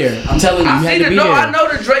 You had what? to be there. I'm telling you, you I had see to the be no. there. I know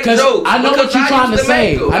the Drake 'Cause jokes. I know what because you're trying to used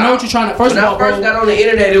say. make them. I know what you're trying to. First when of all, I first bro, got on the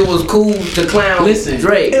internet, it was cool to clown Listen,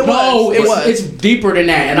 Drake. It was. It's deeper than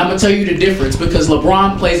that, and I'm gonna tell you the difference because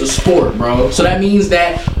LeBron plays a sport, bro. So that means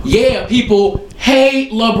that people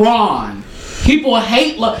hate LeBron. People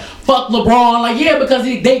hate fuck LeBron, like because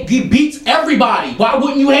he beats everybody. Why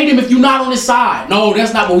wouldn't you hate him if you're not on his side? No,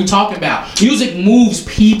 that's not what we talking about. Music moves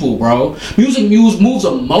people, bro. Music moves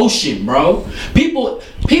emotion, bro.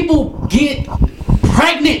 People get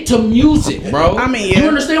pregnant to music, bro. I mean, yeah. You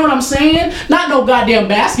understand what I'm saying? Not no goddamn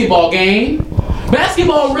basketball game.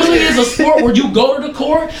 Basketball really is a sport where you go to the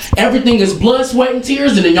court, everything is blood, sweat, and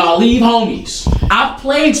tears, and then y'all leave homies. I've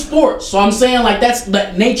played sports, so I'm saying like that's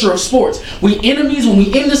the nature of sports. We enemies when we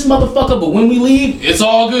in this motherfucker, but when we leave, it's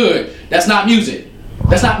all good. That's not music.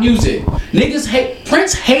 That's not music. Niggas hate.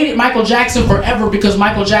 Prince hated Michael Jackson forever because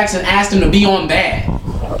Michael Jackson asked him to be on Bad.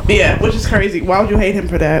 Yeah, which is crazy. Why would you hate him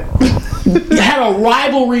for that? Had a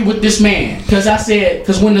rivalry with this man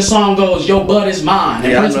because when the song goes, "Your butt is mine,"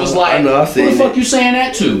 and Prince was like, I "Who the fuck you saying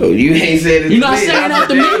that to?" You ain't said it. You're not saying that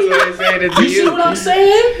to me. You see what I'm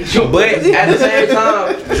saying? But at the same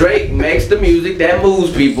time, Drake makes the music that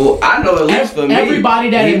moves people. I know at least for me, everybody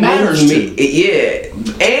that he it matters moves me.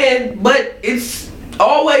 Yeah, but it's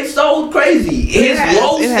always sold crazy. His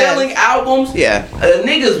low-selling albums. Yeah. A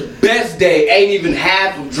nigga's best day ain't even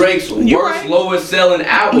half of Drake's worst, lowest-selling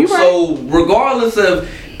album. So regardless of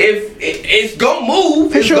if it's gonna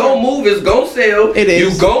move, it's gonna sell. It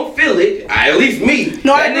is. You gonna feel it. At least me.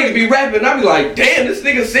 No, that nigga be rapping. I be like, damn, this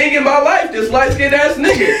nigga singing my life. This light-skinned ass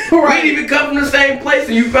nigga. We didn't even come from the same place,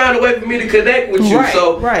 and you found a way for me to connect with you.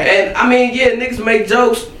 And I mean, yeah, niggas make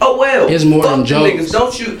jokes. Oh well. It's more than jokes. Niggas,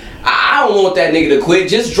 don't you? I don't want that nigga to quit.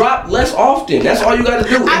 Just drop less often. That's all you gotta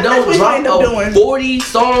do. And don't drop a 40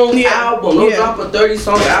 song album. Don't drop a 30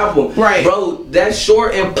 song album. Right. Bro, that's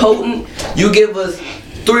short and potent. You give us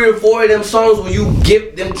 3 or 4 of them songs where you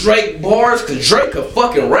give them Drake bars, cause Drake can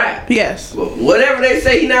fucking rap. Yes. Whatever they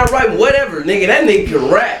say he not writing, whatever, nigga, that nigga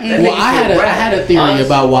can rap. I had a theory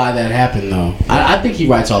about why that happened though. I think he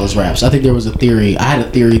writes all his raps. I think there was a theory. I had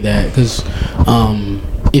a theory that because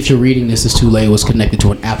If You're Reading This Is Too Late was connected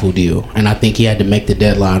to an Apple deal, and I think he had to make the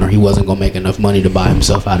deadline or he wasn't gonna make enough money to buy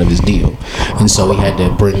himself out of his deal, and so he had to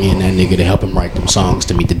bring in that nigga to help him write them songs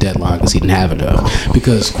to meet the deadline because he didn't have enough.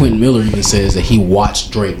 Because Quentin Miller even says that he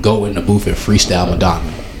watched Drake go in the booth and freestyle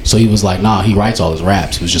Madonna. So he was like, nah, he writes all his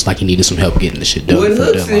raps. It was just like he needed some help getting the shit done. With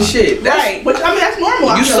hooks and shit. Right. Which, I mean, that's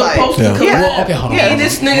normal. You supposed to collab. Well, okay, hold on. Yeah,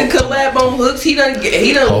 this nigga collab on hooks. He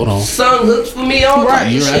done sung hooks for me all right.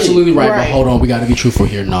 You're absolutely right, but hold on, we gotta be truthful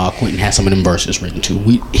here. Nah, Quentin had some of them verses written too.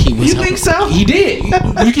 You think so? He did.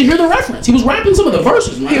 You can hear the reference. He was rapping some of the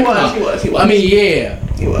verses, man. He was. I mean, yeah.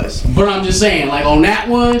 He was. But I'm just saying, like on that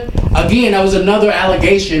one, again, that was another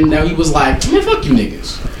allegation that he was like, man, fuck you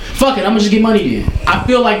niggas. Fuck it, I'm gonna just get money then. I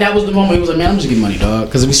feel like that was the moment he was like, man, I'm just get money, dog.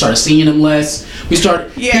 Because we started seeing him less. He was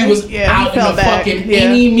out in the fucking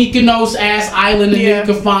any Mykonos ass island that nigga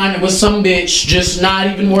could find. It was some bitch just not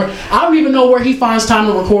even work. I don't even know where he finds time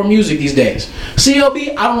to record music these days.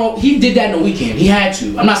 CLB, I don't know. He did that in the weekend. He had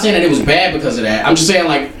to. I'm not saying that it was bad because of that. I'm just saying,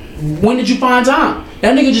 like, when did you find time?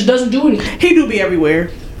 That nigga just doesn't do anything. He do be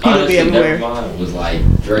everywhere. Honestly, Nevermind was like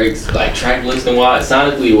Drake's like track listing wise.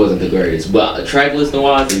 Sonically, it wasn't the greatest, but track listing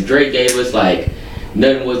wise, if Drake gave us like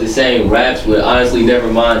nothing was the same raps with honestly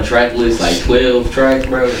Nevermind track list like 12 tracks,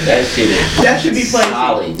 bro. That shit is should be played.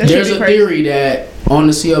 Solid. There's a theory that on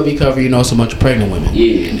the CLB cover, you know, it's a bunch of pregnant women.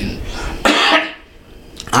 Yeah. And then,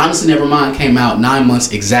 honestly, Nevermind came out 9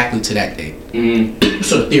 months exactly to that date. Mm-hmm.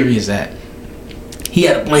 So the theory is that he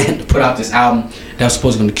had a plan to put out this album that was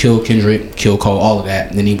supposed to kill Kendrick, kill Cole, all of that,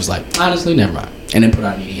 and then he was like, honestly, never mind, and then put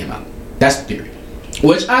out an EDM album. That's the theory,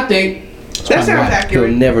 which I think that sounds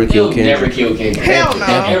accurate. He'll never kill Kendrick. Never kill Kendrick. Hell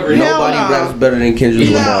no. Nobody raps better than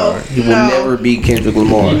Kendrick Lamar. He will never beat Kendrick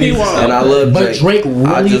Lamar. He won't. And I love Drake. But Drake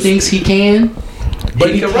really thinks he can.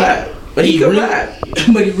 But he can rap. But he can rap.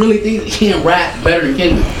 But he really thinks he can rap better than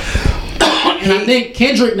Kendrick. And I think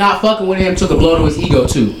Kendrick not fucking with him took a blow to his ego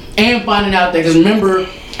too. And finding out that, because remember,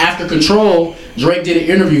 after Control, Drake did an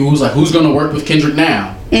interview who was like, who's gonna work with Kendrick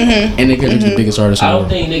now? And then Kendrick's the biggest artist in the I world.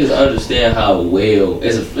 don't think niggas understand how well,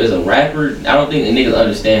 as a rapper, I don't think the niggas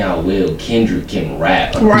understand how well Kendrick can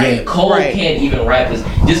rap. Right. Yeah, Cole can't even rap as,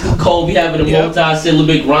 just because Cole be having a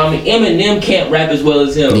multi-syllabic rhyming, Eminem can't rap as well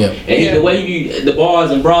as him. Yep. And the way he be, the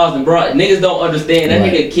bars and bras and bras, niggas don't understand. That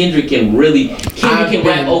nigga Kendrick can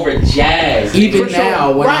rap over jazz. Even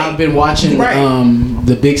now, when I've been watching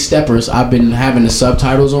the Big Steppers, I've been having the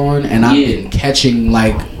subtitles on, and I've been catching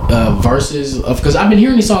like verses of, because I've been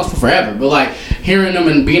hearing these songs for forever, but like hearing them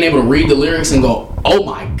and being able to read the lyrics and go, oh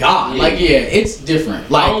my god, it's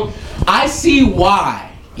different. Like I see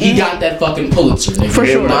why he got that fucking Pulitzer, nigga. For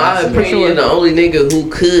sure. In my opinion, the only nigga who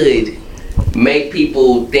could make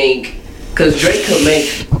people think, because Drake could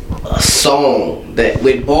make a song that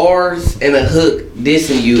with bars and a hook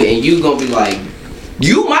dissing you, and you gonna be like,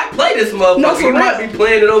 you might play this motherfucker. No, for you real. might be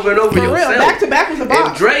playing it over and over For real. yourself. Back to back was a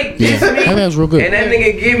bop. If Drake diss me, that was real good. and that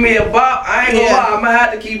nigga give me a bop, I ain't gonna lie, I'm gonna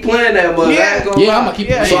have to keep playing that motherfucker. I ain't gonna lie. I'm gonna keep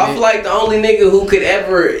playing So I feel like the only nigga who could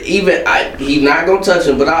ever even, he not gonna touch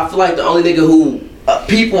him, but I feel like the only nigga who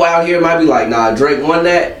people out here might be like, nah, Drake won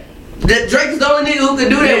that. Drake's the only nigga who can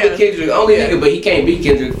do that with Kendrick. Only nigga, but he can't beat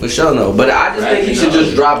Kendrick for sure, no. But I just think he should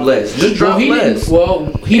just drop less. Just drop less.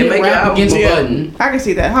 He didn't make rap an against album. Button. I can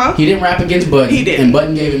see that, huh? He didn't rap against Button. He did. And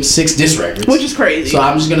Button gave him 6 diss records. Which is crazy. So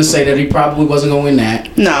I'm just gonna say that he probably wasn't gonna win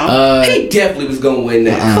that. No. He definitely was gonna win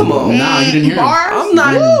that. Come on. Nah, you didn't hear him. Bars? I'm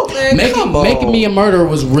not. Man, come on. Making Me a Murderer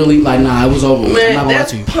was really like, nah, it was over with. I'm Man, not gonna lie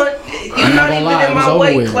that's to you. You're I'm not not gonna even lie, in it was my over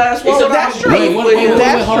weight with. class. Why would That's I true. beef Wait, with him?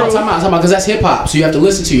 That's hold on, true. time out, because that's hip hop. So you have to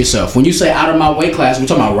listen to yourself. When you say out of my weight class, we're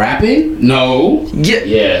talking about rapping? No.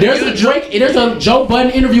 Yeah. There's a Joe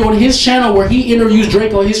Budden interview on his channel where he interviews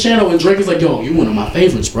Drake on his channel, and Drake is like, "Yo, you one of my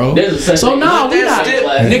favorites, bro." So no, we not.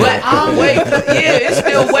 Nigga, I'm it's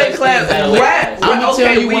still weight class. Rap. I'ma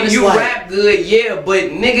tell you what it's you like. rap good, yeah, but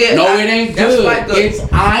nigga. No, it ain't that's good. like It's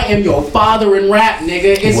I am your father in rap,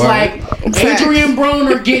 nigga. It's like Adrian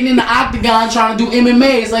Broner getting in the octagon trying to do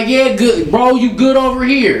MMA. It's like, yeah, good, bro, you good over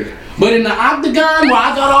here. But in the octagon where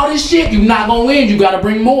I got all this shit, you not gonna win. You gotta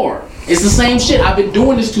bring more. It's the same shit. I've been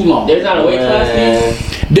doing this too long. There's not a weight class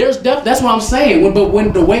thing. That's what I'm saying. But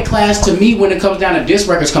when the weight class to me, when it comes down to diss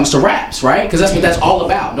records, comes to raps, right? Because that's what that's all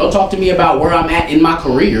about. Don't talk to me about where I'm at in my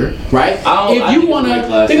career, right? If you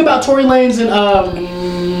wanna think about Tory Lanez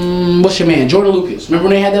and what's your man, Jordan Lucas. Remember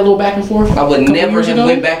when they had that little back and forth? I would never have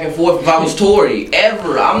went back and forth if I was Tory.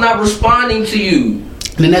 Ever. I'm not responding to you.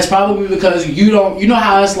 Then that's probably because you know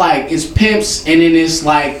how it's like, it's pimps and then it's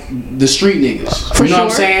like the street niggas. For you know what I'm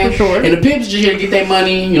sure, saying? for sure. And the pimps just here to get their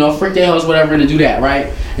money, freak their hoes, whatever, and to do that, right?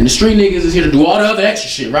 And the street niggas is here to do all the other extra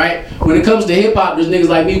shit, right? When it comes to hip hop, there's niggas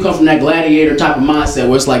like me who come from that gladiator type of mindset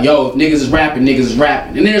where it's like, yo, if niggas is rapping, niggas is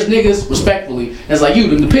rapping. And there's niggas, respectfully, that's like you,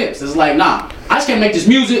 the pimps. It's like, nah, I just can't make this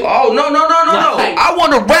music. Oh, no. Like, I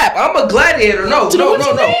want to rap. I'm a gladiator. No. what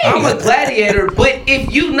you mean? I'm a gladiator. But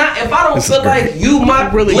if I don't feel like you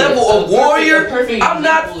my Really level good. of warrior, perfect I'm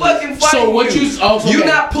not example is- fucking fighting So what you? Oh, okay. You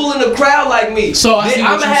not pulling the crowd like me. So I see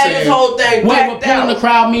I'm what gonna you have said. this whole thing Wait, packed but pulling out. the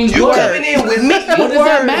crowd means You what? coming in with me. What does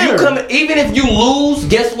that matter? You coming, even if you lose,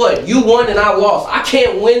 guess what? You won and I lost. I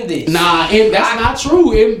can't win this. Nah, that's not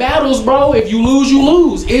true. In battles, bro, if you lose, you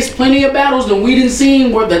lose. It's plenty of battles that we didn't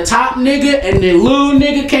see where the top nigga and the little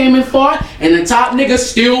nigga came and fought, and the top nigga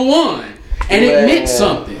still won. And it meant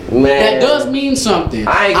something. Man. That does mean something.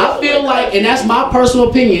 I feel like, and that's my personal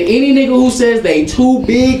opinion, any nigga who says they too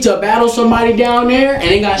big to battle somebody down there and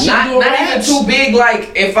ain't got shit to do with Not even raps, too big.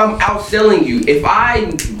 Like if I'm outselling you, if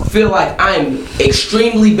I feel like I'm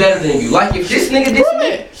extremely better than you, like if this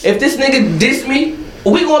nigga diss me,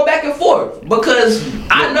 we going back and forth because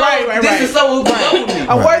I know this is someone who can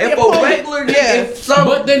go with me. If a regular nigga, if some,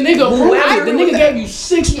 but the nigga gave you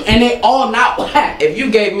 6 and they all not whack. if you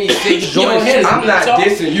gave me 6 Your joints, head is I'm not so-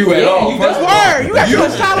 dissing you at Yeah, all. you got Word. You got too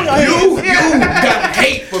much time on your hands. You got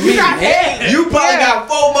hate for me. hate. You probably got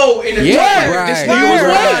FOMO in the Yeah, train. right. This nigga was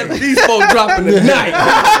riding. These folks dropping tonight.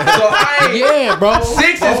 So I ain't. Yeah, bro.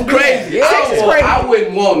 6 is crazy. Six is crazy. I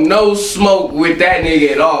wouldn't want no smoke with that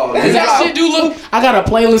nigga at all. Cause that shit do look. I got a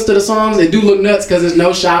playlist of the songs that do look nuts because there's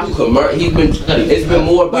no shop. It's been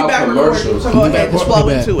more We about back commercials. recording, so go ahead, just flow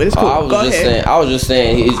into it. It's cool. I was just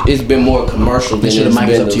saying it's been more commercial than sure the it's mic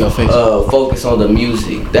is been up to your face. focus on the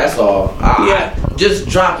music. That's all. Just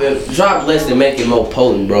drop less and make it more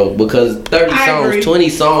potent, bro. Because 30 I songs, agree. 20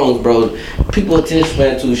 songs, bro. People attention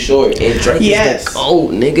span too short. And Drake Yes. is the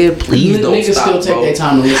GOAT, nigga. Please don't Niggas stop, still take bro. their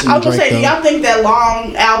time to listen I to was gonna Drake say, do though. y'all think that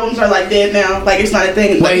long albums are like dead now? Like it's not a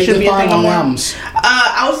thing. Like it Wait, should be a thing define no long more. albums.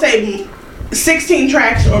 I would say 16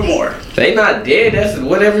 tracks or more. They not dead. That's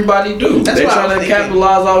what everybody do. That's They what I trying was to thinking.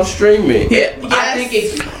 capitalize off streaming. Yes. I think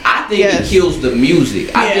Yes. it kills the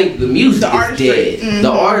music. I Yeah. think the music The is artistry. dead. Mhm. The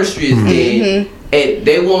artistry is dead. And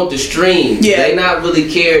they want the stream. Yeah. They not really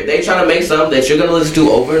care. They trying to make something that you're gonna listen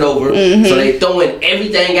to over and over. So they throwing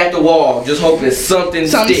everything at the wall, just hoping something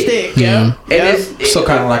Some stick. stick, yeah. And So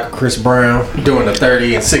kind of like a Chris Brown doing a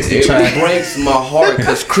 30 and 60 it track. breaks my heart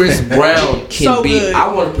because Chris Brown can So be. good.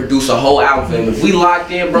 I want to produce a whole album for him. If we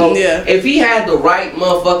locked in, bro. Yeah. If he had the right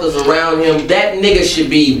motherfuckers around him, that nigga should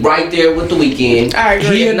be right there with the Weeknd. I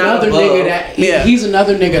agree. He If not another above. nigga that Yeah. he's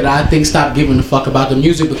another nigga that I think stopped giving a fuck about the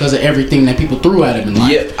music because of everything that people threw at him in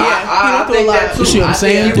life. Yeah, he I went through think a lot. that too. You see what I'm I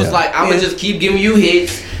think saying? he was like, I'm gonna just keep giving you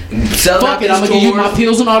hits. Selling Fuck out it, I'm these gonna give you my tours.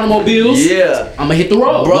 pills and automobiles. Yeah. I'm gonna hit the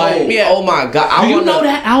road, Bro, Like, Yeah. oh my god. do you know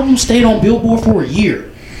that album stayed on Billboard for a year?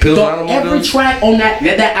 Pills and Every Automobiles? track on that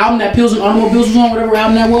album that Pills and Automobiles was on, whatever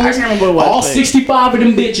album that was, I can't remember what it all was. 65 of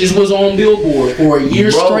them bitches was on Billboard for a year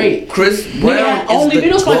Bro, straight. Chris Nigga Brown had is only the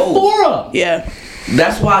videos for like GOAT. 4 of them. Yeah.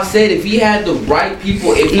 That's why I said if he had the right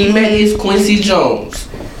people, if he met his Quincy Jones,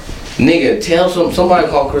 Nigga, tell somebody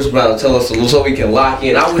call Chris Brown and tell us so we can lock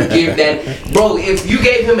in. I would give that, bro. If you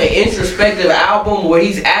gave him an introspective album where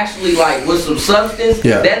he's actually like with some substance,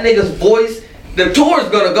 that nigga's voice. The tour is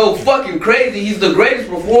gonna go fucking crazy. He's the greatest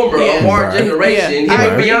performer of our generation. Yeah.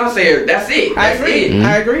 Him and Beyonce, that's it. I agree. It.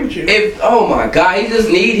 I agree with you. Oh my God, he just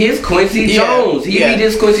need his Quincy Jones. He need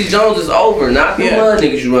his Quincy Jones is over. Not the mud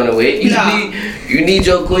niggas you running with. You need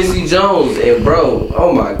your Quincy Jones. And bro,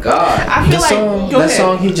 oh my God. I feel that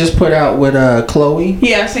song he just put out with Chloe.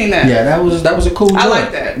 Yeah, I seen that. Yeah, that was a cool joint. I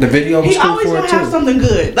like that. The video was he cool always for gonna it too. have something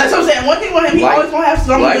good. That's what I'm saying. One thing with him, he always gonna have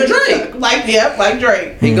something like good. Drake. Like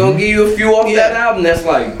Drake. He gonna give you a few off that album that's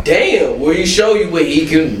like, damn, where he show you what he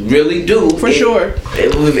can really do. For sure.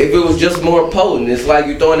 If it was just more potent, it's like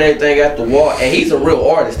you throwing everything at the wall. And he's a real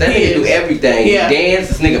artist. That nigga do everything. Yeah. He dance,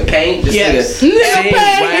 this nigga paint, this nigga sing, paint,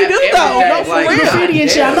 rap, he do everything. though. No, for like, real. Graffiti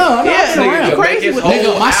and shit. I know. Yeah, nigga crazy with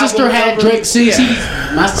Nigga, my sister had Drake CD.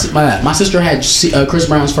 My sister had Chris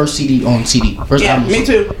Brown's first CD on CD. First album. Me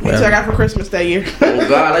too. Me too. I got for Christmas that year. Oh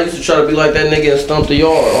God, I used to try to be like that nigga and stomp the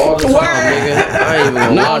yard all the time, nigga. I ain't even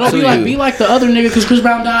gonna lie No, to be you. like the other nigga because Chris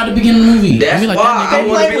Brown died at the beginning of the movie. That's be like why that I nigga.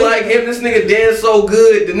 want to be like him. This nigga dance so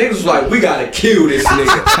good. The niggas was like, we gotta kill this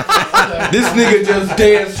nigga. This nigga just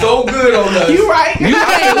danced so good on us. You right. You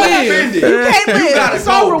can't live. You can't live. You gotta It's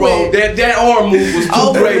go, over bro. with. That arm move was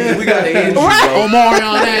too crazy. We gotta end you, Right. bro.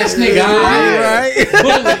 Omarion ass nigga.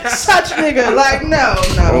 Bullets. Such nigga. Like no.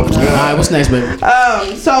 Alright, what's next, baby?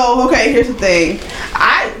 So okay, here's the thing.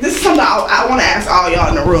 This is something I want to ask all y'all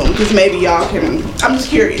in the room because maybe y'all can. I'm just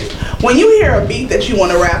curious. When you hear a beat that you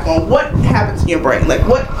want to rap on, what happens in your brain? Like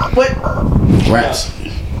what? Raps.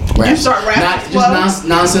 You start rapping. Not just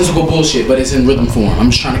nonsensical bullshit, but it's in rhythm form.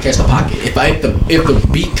 I'm just trying to catch the pocket. If the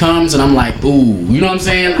beat comes and I'm like, ooh, you know what I'm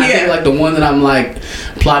saying? I think like the one that I'm like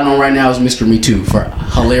plotting on right now is Mr. Me Too for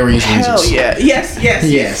hilarious reasons. Hell yeah.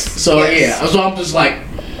 Yes. So I'm just like,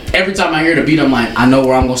 every time I hear the beat, I'm like, I know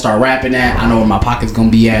where I'm gonna start rapping at. I know where my pocket's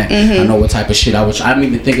gonna be at. I know what type of shit I'm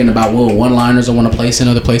even thinking about one-liners I want to place in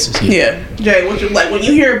other places. Yeah. Jay, what you like when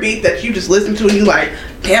you hear a beat that you just listen to and you like,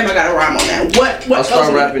 damn, I gotta rhyme on that. What? I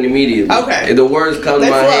start rapping immediately. Okay. And the words come to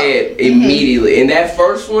my head immediately. And that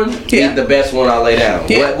first one is the best one I lay down.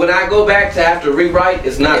 Yeah. When I go back to have to rewrite,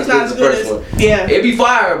 it's not as good as the first one. Yeah. It be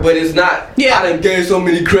fire, but it's not. Yeah. I done gave so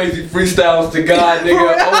many crazy freestyles to God,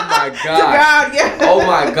 nigga. Oh my God. To God, yeah. Oh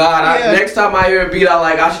my God. Next time I hear a beat,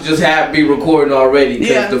 I should just be recording already.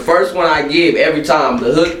 Because the first one I give every time,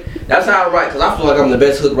 the hook. That's how I write, because I feel like I'm the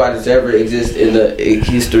best hook writer to ever exist in the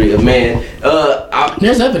history of man.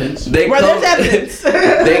 There's evidence. There's evidence.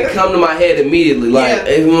 They come to my head immediately. Like,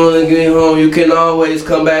 if you want to get home, you can always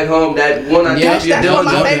come back home. That one I told you, that's one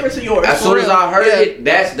of my favorites of yours. as soon as I heard it,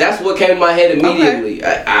 that's what came to my head immediately.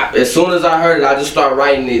 As soon as I heard it, I just start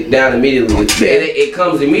writing it down immediately. It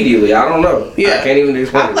comes immediately. I don't know. I can't even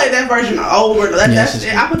explain. I played that version over.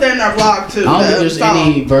 I put that in our vlog too. I don't think there's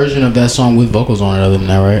any version of that song with vocals on it other than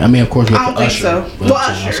that, right? I mean, of course, with I don't the think Usher. so. But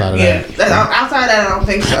outside of that. Outside of that, I don't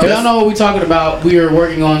think so. If y'all know what we're talking about, we are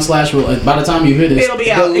working on / by the time you hear this, it'll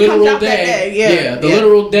be out. The It comes literal out that day. Yeah. the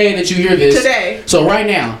literal day that you hear this. Today. So right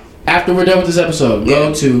now, after we're done with this episode,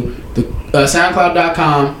 go to the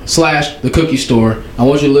SoundCloud.com / The Cookie Store. I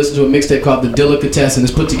want you to listen to a mixtape called The Delicatessen.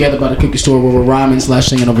 It's put together by The Cookie Store where we're rhyming /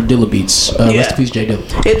 singing over Dilla beats. Rest in peace, J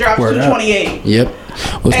Dilla. It drops 2/28. Yep.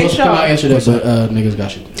 It was supposed to come out yesterday, but niggas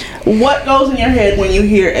got you. What goes in your head when you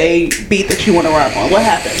hear a beat that you want to rap on? What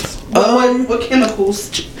happens? What chemicals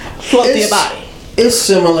flow through your body? It's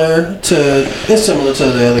similar to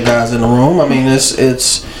the other guys in the room. I mean,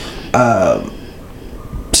 it's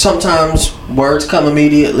sometimes words come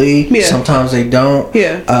immediately. Yeah. Sometimes they don't.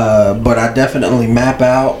 Yeah. But I definitely map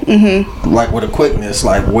out like with a quickness,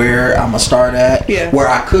 like where I'm gonna start at. Yeah. Where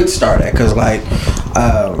I could start at, because like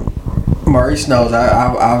Maurice knows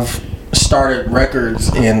I've started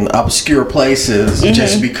records in obscure places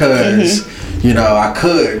just because you know I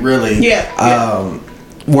could really. Yeah.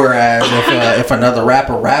 Whereas if another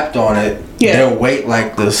rapper rapped on it, they'll wait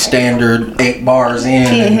like the standard 8 bars in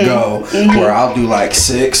and go, where I'll do like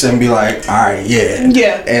 6 and be like, all right,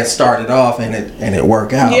 and start it off and it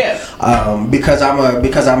work out. Because I'm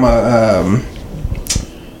a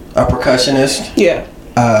percussionist. Yeah.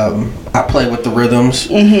 I play with the rhythms.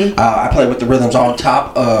 I play with the rhythms on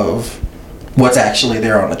top of what's actually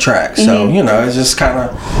there on the track. So you know, it's just kind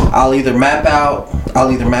of I'll either map out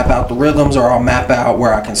the rhythms, or I'll map out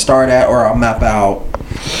where I can start at, or I'll map out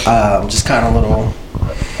just kind of little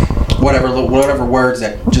whatever words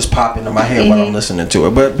that just pop into my head while I'm listening to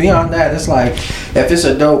it. But beyond that, it's like if it's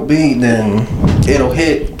a dope beat, then it'll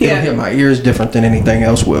hit my ears different than anything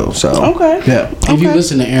else will. So yeah. If you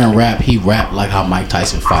listen to Aaron rap, he rap like how Mike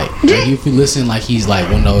Tyson fight. Like, if you listen, like he's like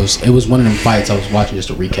one of those. It was one of them fights I was watching, just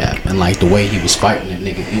a recap, and like the way he was fighting that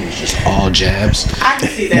nigga, he was just all jabs. I can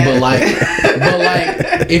see that. But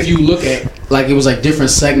like, if you look at like it was like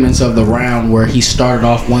different segments of the round where he started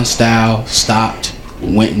off one style, stopped,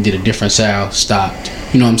 went and did a different style, stopped.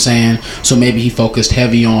 You know what I'm saying? So maybe he focused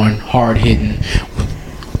heavy on hard hitting,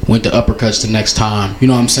 went to uppercuts the next time. You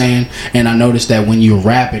know what I'm saying? And I noticed that when you're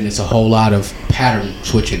rapping, it's a whole lot of pattern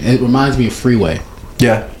switching. It reminds me of Freeway.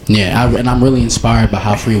 Yeah. Yeah, and I'm really inspired by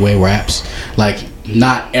how Freeway raps. Like,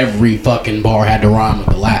 not every fucking bar had to rhyme with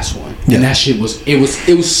the last one. Yeah. And that shit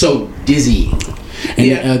was so dizzying.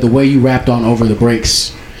 And the way you rapped on Over the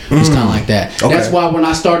Breaks was kind of like that. Okay. That's why when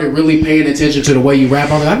I started really paying attention to the way you rap,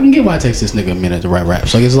 I was like, I can get why it takes this nigga a minute to rap.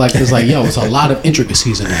 So it's like yo, it's a lot of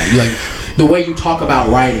intricacies in that. You like the way you talk about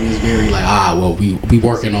writing is very like, well, we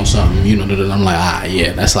working on something, you know. I'm like,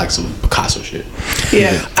 yeah, that's like some Picasso shit.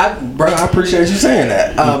 Yeah. I appreciate you saying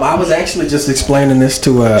that. I was actually just explaining this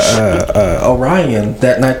to Orion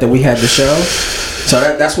that night that we had the show. So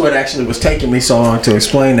that's what actually was taking me so long to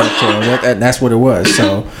explain that to him. That's what it was.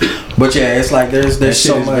 So, but yeah, it's like there's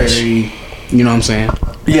so much. Very, you know what I'm saying?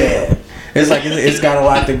 Yeah, it's like it's got a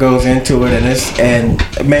lot that goes into it, and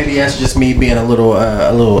maybe that's just me being a little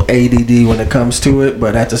ADD when it comes to it.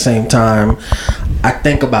 But at the same time, I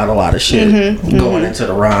think about a lot of shit going into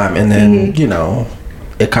the rhyme, and then you know,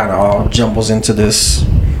 it kind of all jumbles into this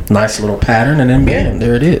nice little pattern, and then bam,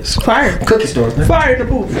 there it is. Fire. Cookie stores, man. Fire the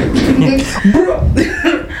booth.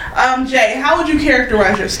 Jay, how would you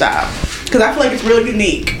characterize your style? Because I feel like it's real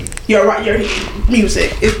unique. Your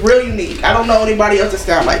music is real unique. I don't know anybody else that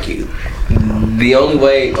sound like you. The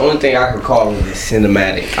only thing I could call it is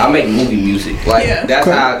cinematic. I make movie music. Like that's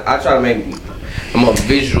how I try to make. I'm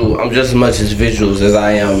just as much as visuals as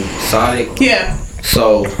I am sonic. Yeah.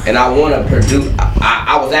 So, and I want to produce.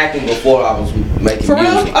 I was acting before I was making For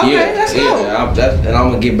real? music. Okay, that's cool. And I'm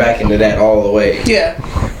gonna get back into that all the way. Yeah.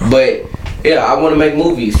 But yeah, I want to make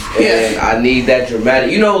movies, and I need that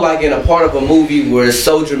dramatic. You know, like in a part of a movie where it's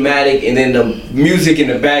so dramatic, and then the music in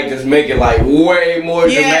the back just make it like way more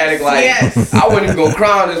dramatic. Like I wasn't even gonna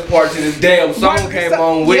cry on this part till this damn song came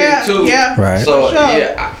on with it too. Yeah. Right. So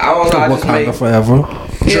I don't know. I just make forever.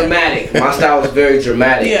 dramatic. My style is very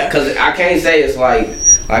dramatic. Yeah. Because I can't say it's like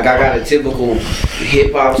I got a typical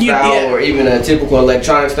hip hop style or even a typical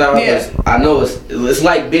electronic style. Yeah. I know it's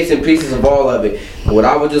like bits and pieces of all of it. What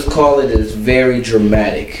I would just call it is very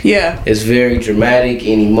dramatic. Yeah. It's very dramatic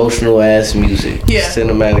and emotional ass music. Yeah.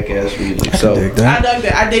 Cinematic ass music. So I dug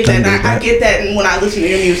that. I dig that. And I get that when I listen to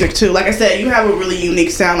your music too. Like I said, you have a really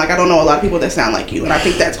unique sound. Like I don't know a lot of people that sound like you, and I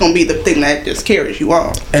think that's gonna be the thing that just carries you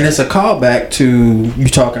on. And it's a callback to you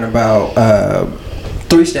talking about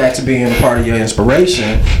 3 Stacks being a part of your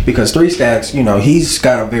inspiration, because 3 Stacks, you know, he's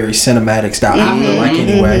got a very cinematic style. I feel like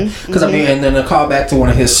anyway, because I mean, and then a callback to one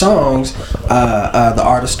of his songs, The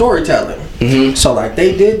Art of Storytelling. So like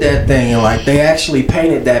they did that thing, and like they actually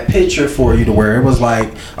painted that picture for you to where it was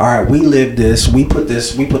like, all right, we lived this, we put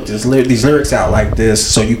these lyrics out like this,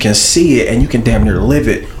 so you can see it and you can damn near live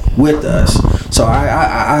it with us. So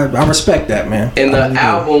I respect that, man. And the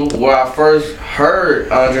album where I first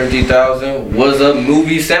heard Andre 3000 was a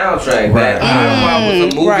movie soundtrack. Right. That album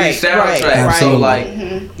was a movie soundtrack. Right. So like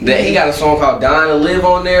that he got a song called Dying to Live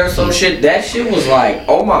on there or some shit. That shit was like,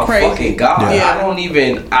 oh my fucking god. Yeah. I don't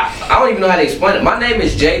even know how to explain it. My name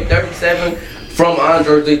is J37 from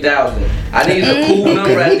Andre 3000. I needed a cool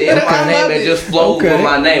number at the end of my name that just flows with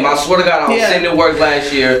my name. I swear to God, I was sitting at work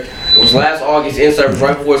last year. It was last August in service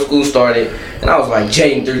right before school started, and I was like,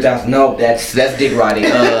 Jaden 3000. No, that's dick riding.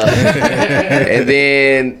 And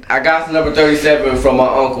then I got the number 37 from my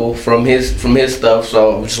uncle from his stuff.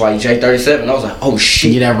 So I was just like J37. I was like, oh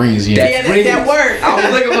shit. Yeah, that rings. That word. I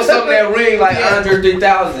was looking for something that ring like Andre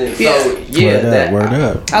 3000. So word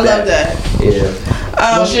up. I love that. Yeah.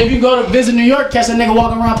 Well, shit, if you go to visit New York, catch a nigga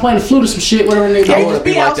walking around playing the flute or some shit, whatever nigga. I want to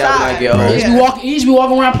be like that when I get old. He used to be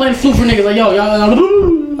walking around playing the flute for niggas like, yo, y'all.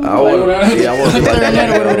 I want to be like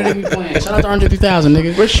that. Shout out to Andre 3000,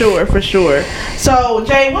 nigga. For sure. So,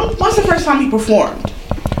 Jay, what's the first time you performed?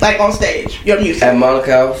 Like on stage, your music? At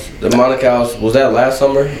Monica House. The Monica House, was that last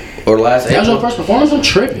summer? or last That was your April. first performance? I'm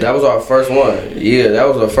tripping. That was our first one. Yeah, that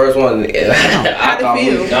was our first one. I thought we,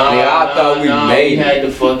 feel? I thought we we made it. had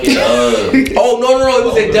the fucking Oh no! It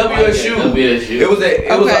was at WSU. WSU. It was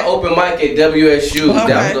an open mic at WSU.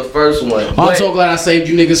 That was the first one. I'm But- so glad I saved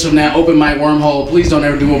you niggas from that open mic wormhole. Please don't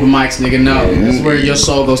ever do open mics, nigga. No, that's where your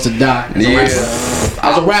soul goes to die.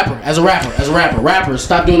 As a rapper. Rappers,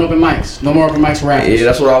 stop doing open mics. No more open mics for rappers. Yeah,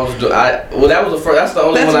 that's what I was doing. That was the first. That's the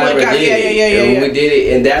only That's one I what ever got- did. yeah. And we did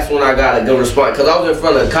it, and that's when I got a good response because I was in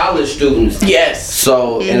front of college students. Yes.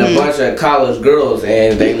 So and a bunch of college girls,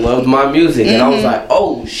 and they loved my music, and I was like,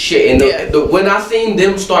 oh shit! And when I seen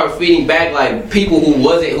them start feeding back, like people who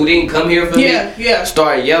didn't come here for me,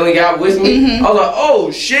 started yelling out with me. I was like,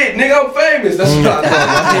 oh shit, nigga, I'm famous. That's what I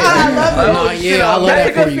thought. I love No, it. yeah, I love That's that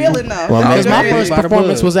a good for you. feeling though. Well, Because my Yeah, first by the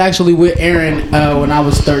performance book. was actually with Aaron when I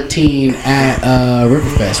was 13 at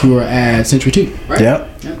Riverfest. We were at Century 2, right? Yep.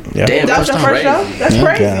 Damn, That was your first show? That's Yeah.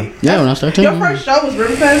 crazy. Yeah. Yeah, when I was 13. Your first show was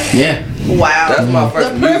Riverfest? Yeah. Wow. That's my first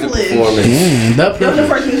The music privilege. performance. Yeah, That was your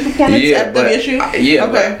first music performance at WSU?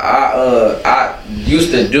 Okay. But I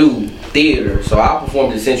used to do theater, so I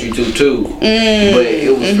performed at Century 2 too. But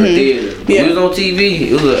it was for theater. Yeah. It was on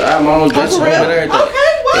TV. It was I had my own dressing for room real? and everything.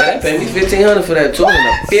 Okay, what? Yeah, they paid me $1,500 for that tour in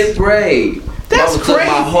the 5th grade. That's Mama took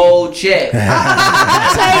crazy. my whole check.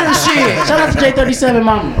 That's hater shit. Shout out to J37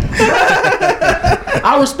 Mama.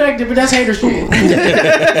 I respect it, but that's hater shit.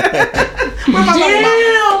 Damn,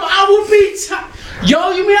 I would be.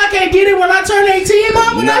 Yo, you mean I can't get it when I turn 18,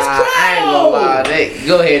 Mama? That's Nah, I ain't gonna lie.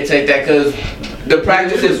 Go ahead and take that, cause the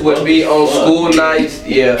practices would be on school nights,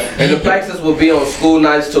 and the practices would be on school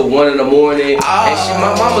nights till 1 in the morning. And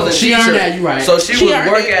my mom was a She teacher, earned that, you right. so she would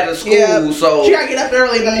work at a school. So She gotta get up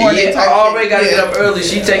early in the morning. I already gotta get up early.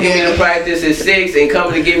 She taking me to practice at 6 and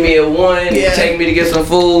coming to get me at 1. Taking me to get some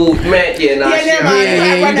food, man. Yeah, never mind.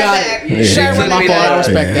 Yeah, Run you got that it. back. Yeah. She That's took my me fault. I that.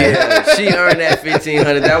 respect that. Yeah, she earned that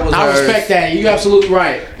 $1,500. That was I hers. respect that. You absolutely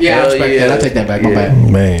right. Yeah, I Hell respect yeah. that. I take that back. My Yeah. bad.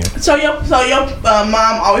 Man. So your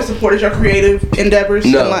mom always supported your creative endeavors?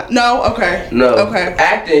 No. No? Okay. No. Okay.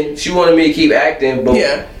 Acting. She wanted me to keep acting, but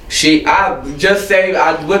Yeah. I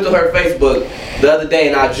went to her Facebook the other day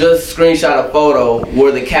and I just screenshot a photo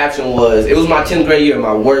where the caption was, it was my 10th grade year,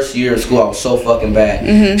 my worst year of school. I was so fucking bad.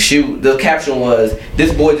 The caption was,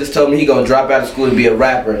 this boy just told me he gonna drop out of school to be a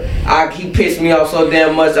rapper. He pissed me off so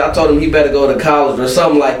damn much I told him he better go to college or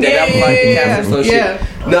something like that. That was like the caption, some shit.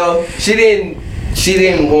 No, she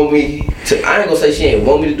didn't want me to, I ain't gonna say she didn't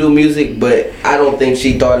want me to do music, but I don't think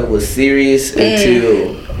she thought it was serious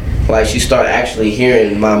until like she started actually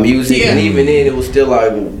hearing my music, and even then it was still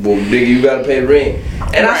like, well, nigga, you gotta pay the rent.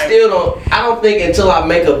 And I don't think until I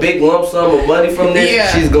make a big lump sum of money from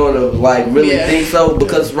this, she's gonna like really think so,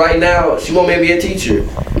 because right now she want me to be a teacher.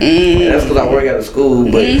 And that's because I work at a school,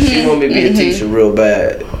 but she want me to be a teacher real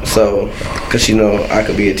bad. So, cause she know I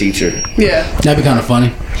could be a teacher. Yeah. That'd be kind of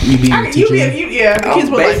funny. You being a teacher. The kids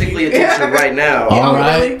I'm would like basically you. a teacher right now. All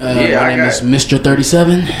right. really? My name is Mr.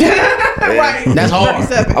 37. Right. That's hard.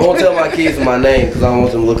 37. I won't tell my kids my name because I don't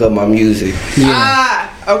want them to look up my music. Yeah.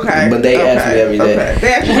 Okay. But they ask me every day. Okay.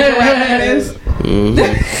 They ask you what your rap name is?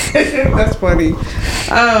 That's funny.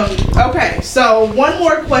 Okay, so one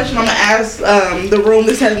more question I'm gonna ask the room.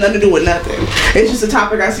 This has nothing to do with nothing. It's just a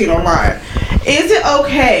topic I seen online. Is it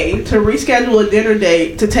okay to reschedule a dinner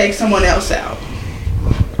date to take someone else out?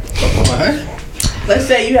 What? Let's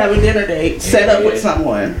say you have a dinner date set up with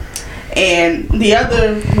someone, and the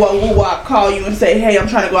other woo-wop call you and say, "Hey, I'm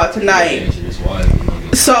trying to go out tonight.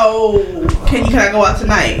 So can I go out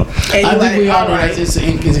tonight?" And I you think we all know "Alright." that's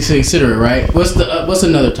inconsiderate, right? What's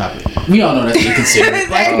another topic? We all know that's inconsiderate.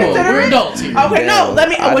 Like, come on, we're adults here. Okay, no, let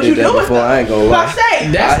me. I What did you that doing? before, I ain't gonna What lie. I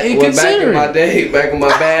say? That's inconsiderate. Back in my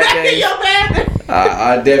bad days, Your bad.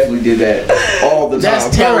 I definitely did that all the time.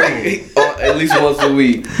 That's terrible. At least once a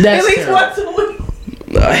week. That's At least terrible. once a week.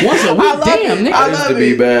 Once a I week, love damn, it. nigga. I That used to love be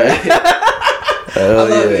it. bad. Hell love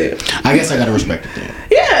yeah. it. I guess I gotta respect it then.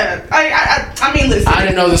 Yeah, I mean, listen. I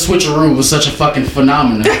didn't know the switcheroo was such a fucking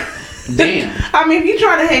phenomenon. Damn. I mean, if you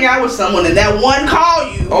trying to hang out with someone and that one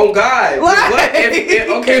call you, Oh God. What? What?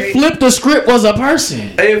 Okay. If Flip the Script was a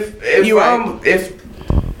person. If You if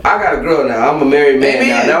I got a girl now, I'm a married man Amen.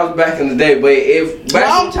 now. That was back in the day, but if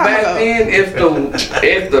Long time ago. then,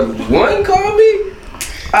 if the one called me,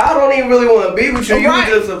 I don't even really want to be with you. You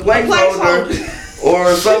Right. was just a placeholder.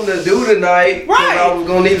 Or something to do tonight. 'Cause Right. I was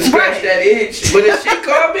gonna need to scratch Right. that itch. But if she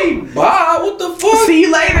called me, bye. What the fuck? see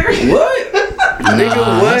you later. What?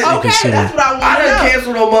 Nigga, what? Okay, that's what I want I to done know.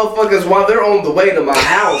 canceled on motherfuckers while they're on the way to my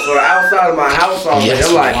house or outside of my house already. Yes,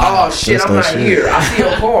 I'm like, wow. oh shit, That's I'm no not shit. here. I see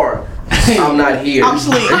a car. I'm not here. I'm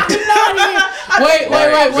asleep. Wait.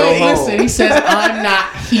 Go home. Listen, he says I'm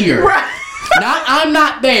not here. Right. Not I'm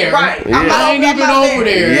not there. Right. Yeah. I ain't even over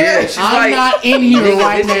there. Yeah, she's I'm like, not in here nigga,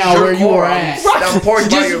 right this is now your where you car. are at. I'm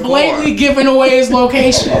parked by your Just car. blatantly giving away his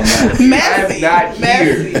location. Messy. I'm not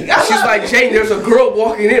here. She's like, Jay, there's a girl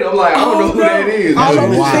walking in. I'm like, I don't know who that is. I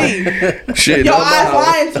don't know Wow. who she. Shit, Your no eyes matter.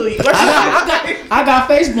 lying to you. I got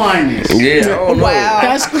face blindness. Yeah, I don't know. Wow.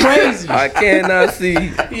 That's crazy. I cannot see.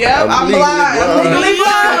 Yep, I'm legally blind. I'm legally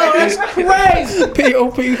blind. That's crazy.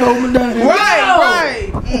 P.O.P. home done. Right.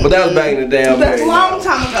 But that was back in the day. I'm That's a married long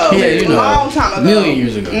time ago. Yeah, you know, long time ago. million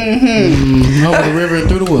years ago. Over the river and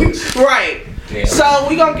through the woods. Right. Yeah. So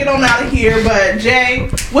we gonna get on out of here, but Jay,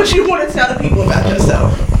 what you want to tell the people about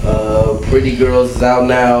yourself? Pretty Girls is out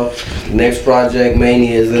now. Next project,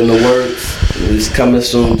 Mania, is in the works. It's coming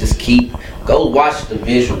soon. Just go watch the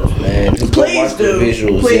visuals, man. Just go Please watch do. the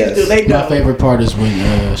visuals. Please yes. do. They My do. favorite part is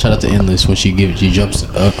when shout out to Endless when she jumps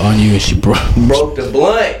on you and she broke Broke the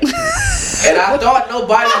blunt. And I thought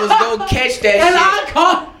nobody was gonna catch that and shit. I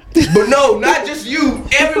caught. But no, not just you.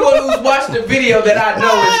 Everyone who's watched the video that I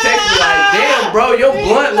know is texting me like, damn, bro, your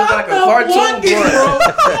blunt looks like a cartoon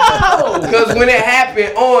blunt. Because when it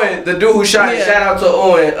happened, Owen, the dude who shot it, shout out to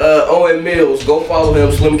Owen Mills. Go follow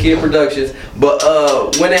him, Slim Kid Productions. But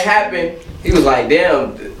when it happened, he was like,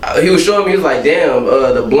 damn. He was showing me, he was like, damn,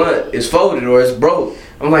 the blunt is folded or it's broke.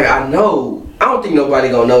 I'm like, I know. I don't think nobody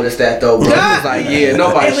gonna notice that though, bro. He was like, yeah,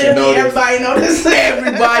 nobody And should literally notice. everybody noticed.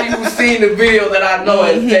 Everybody who's seen the video that I know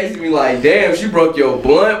has texted me like, damn, she broke your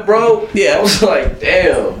blunt, bro. Yeah. I was like,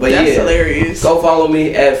 damn. But That's yeah, hilarious. go follow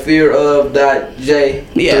me at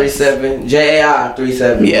fearof.j37,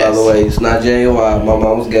 JAI37, Yes. by the way. It's not JOI, my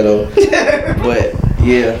mom's ghetto. But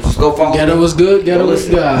yeah, just go follow Ghetto me. was good. Ghetto was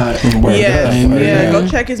listen. God. Yeah, Amen. go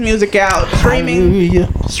check his music out. Streaming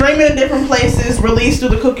in different places, released through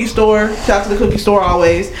the Cookie Store. Shout out to the Cookie Store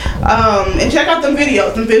always. And check out them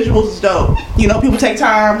videos. Them visuals is dope. You know, people take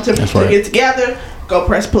time to right. get together. Go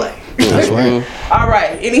press play. That's right. All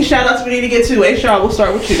right. Any shout outs we need to get to? Shaw, we'll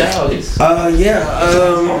start with you. Shout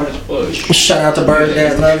out to Bird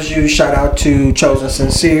That Loves You. Shout out to Chosen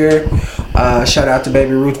Sincere. Shout out to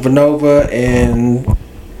Baby Ruth Vanova and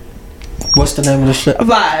what's the name of the shit?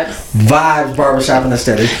 Vibes Barbershop and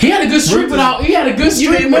Aesthetic. He had a good streak without. He had a good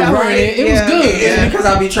streak did without memory. it. It was Yeah. good. Yeah, because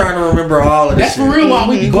I be trying to remember all of this. That's for real. Why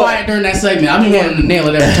we be quiet during that segment? I've been wanting to nail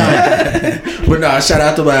it every time. But no, shout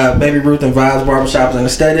out to Baby Ruth and Vibes Barbershops and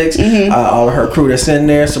Aesthetics. All of her crew that's in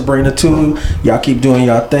there. Sabrina too. Y'all keep doing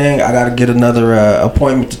y'all thing. I gotta get another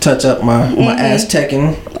appointment to touch up my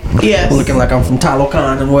Aztecing. Yes. Looking like I'm from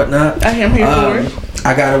Talocan and whatnot. I am here for it.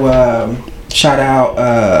 I gotta shout out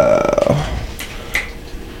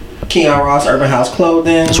Keon Ross Urban House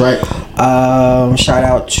Clothing. That's right. Shout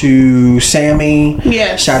out to Sammy.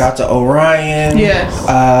 Yes. Shout out to Orion. Yes.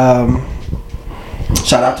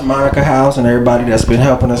 Shout out to Monica House and everybody that's been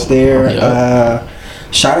helping us there. Yeah.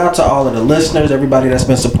 Shout out to all of the listeners, everybody that's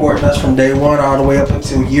been supporting us from day one all the way up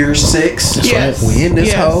until year 6. Yes. We in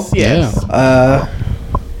this hoe. Yes.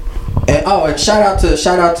 And shout out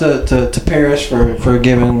to Paris for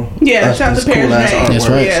giving us Shout out this to Paris cool-ass James. That's artwork.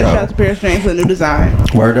 right. Yeah, So, shout out to Paris James for the new design.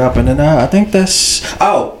 word up, and then I think that's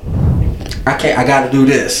I gotta do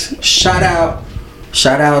this. Shout out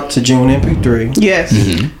to June MP3. Yes.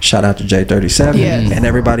 Shout out to J37 Yes. and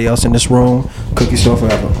everybody else in this room. Cookie Store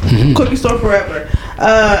Forever. Cookie Store Forever.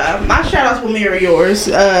 My shout outs will mirror yours.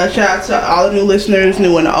 Shout out to all the new listeners,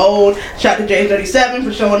 new and old. Shout out to J37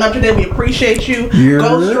 for showing up today. We appreciate you. Yeah.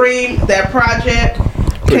 Go stream that project.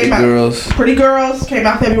 Pretty Girls. Pretty Girls came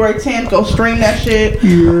out February 10th. Go stream that shit.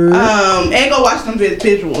 And go watch some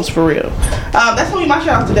visuals for real. That's gonna be my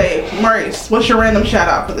shout out today. Maurice, what's your random shout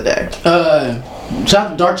out for the day? Shout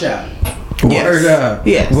out to Dark Child. Word up.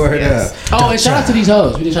 Yes. Word Yes. up. Oh, and shout out to these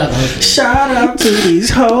hoes. We did shout out to hoes. Shout out to these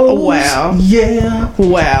hoes. Wow. Yeah.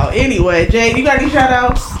 Wow. Anyway, Jay, you got any shout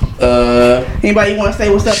outs? Anybody you want to say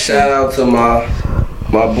what's up Shout to? out to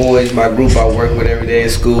my boys, my group I work with every day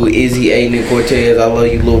at school, Izzy, Aiden, and Cortez. I love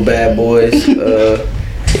you little bad boys.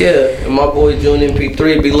 Yeah, and my boy June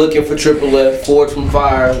MP3 be looking for Triple F, Forged from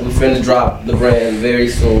Fire. We finna drop the brand very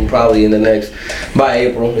soon, probably by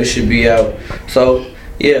April. It should be out. So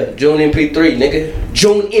yeah, June MP3, nigga.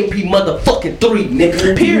 June MP motherfucking 3,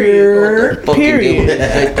 nigga. Period. Period.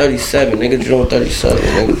 J37, nigga. June 37,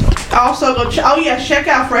 nigga. Also, check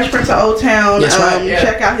out Fresh Prince of Old Town. That's right, yeah.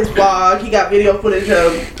 Check out his blog. He got video footage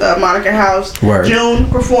of Monica House. Word. June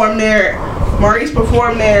performed there. Maurice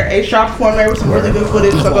performed there. A Sharp performed there with some really good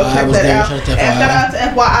footage. So go FYI check was that there. out. Shout out to And shout out to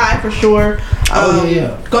FYI for sure.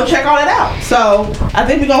 Yeah. Go check all that out. So I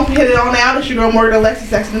think we're gonna hit it on out. It's your girl Morgan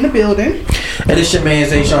Alexis Jackson in the building. And it's your man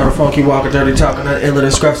Zay Sean, Funky Walker, Dirty Talking, iller than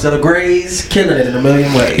Scruffs of the Grays, killing it in a million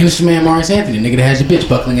And ways. it's your man Maurice Anthony, nigga that has your bitch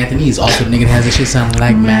buckling at the knees. Also, the nigga that has the shit sounding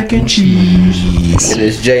like mac and cheese. And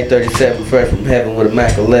it's J37 fresh from heaven with a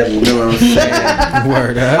Mac 11. You know what I'm saying?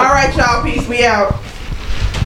 Word up. All right, y'all. Peace. We out.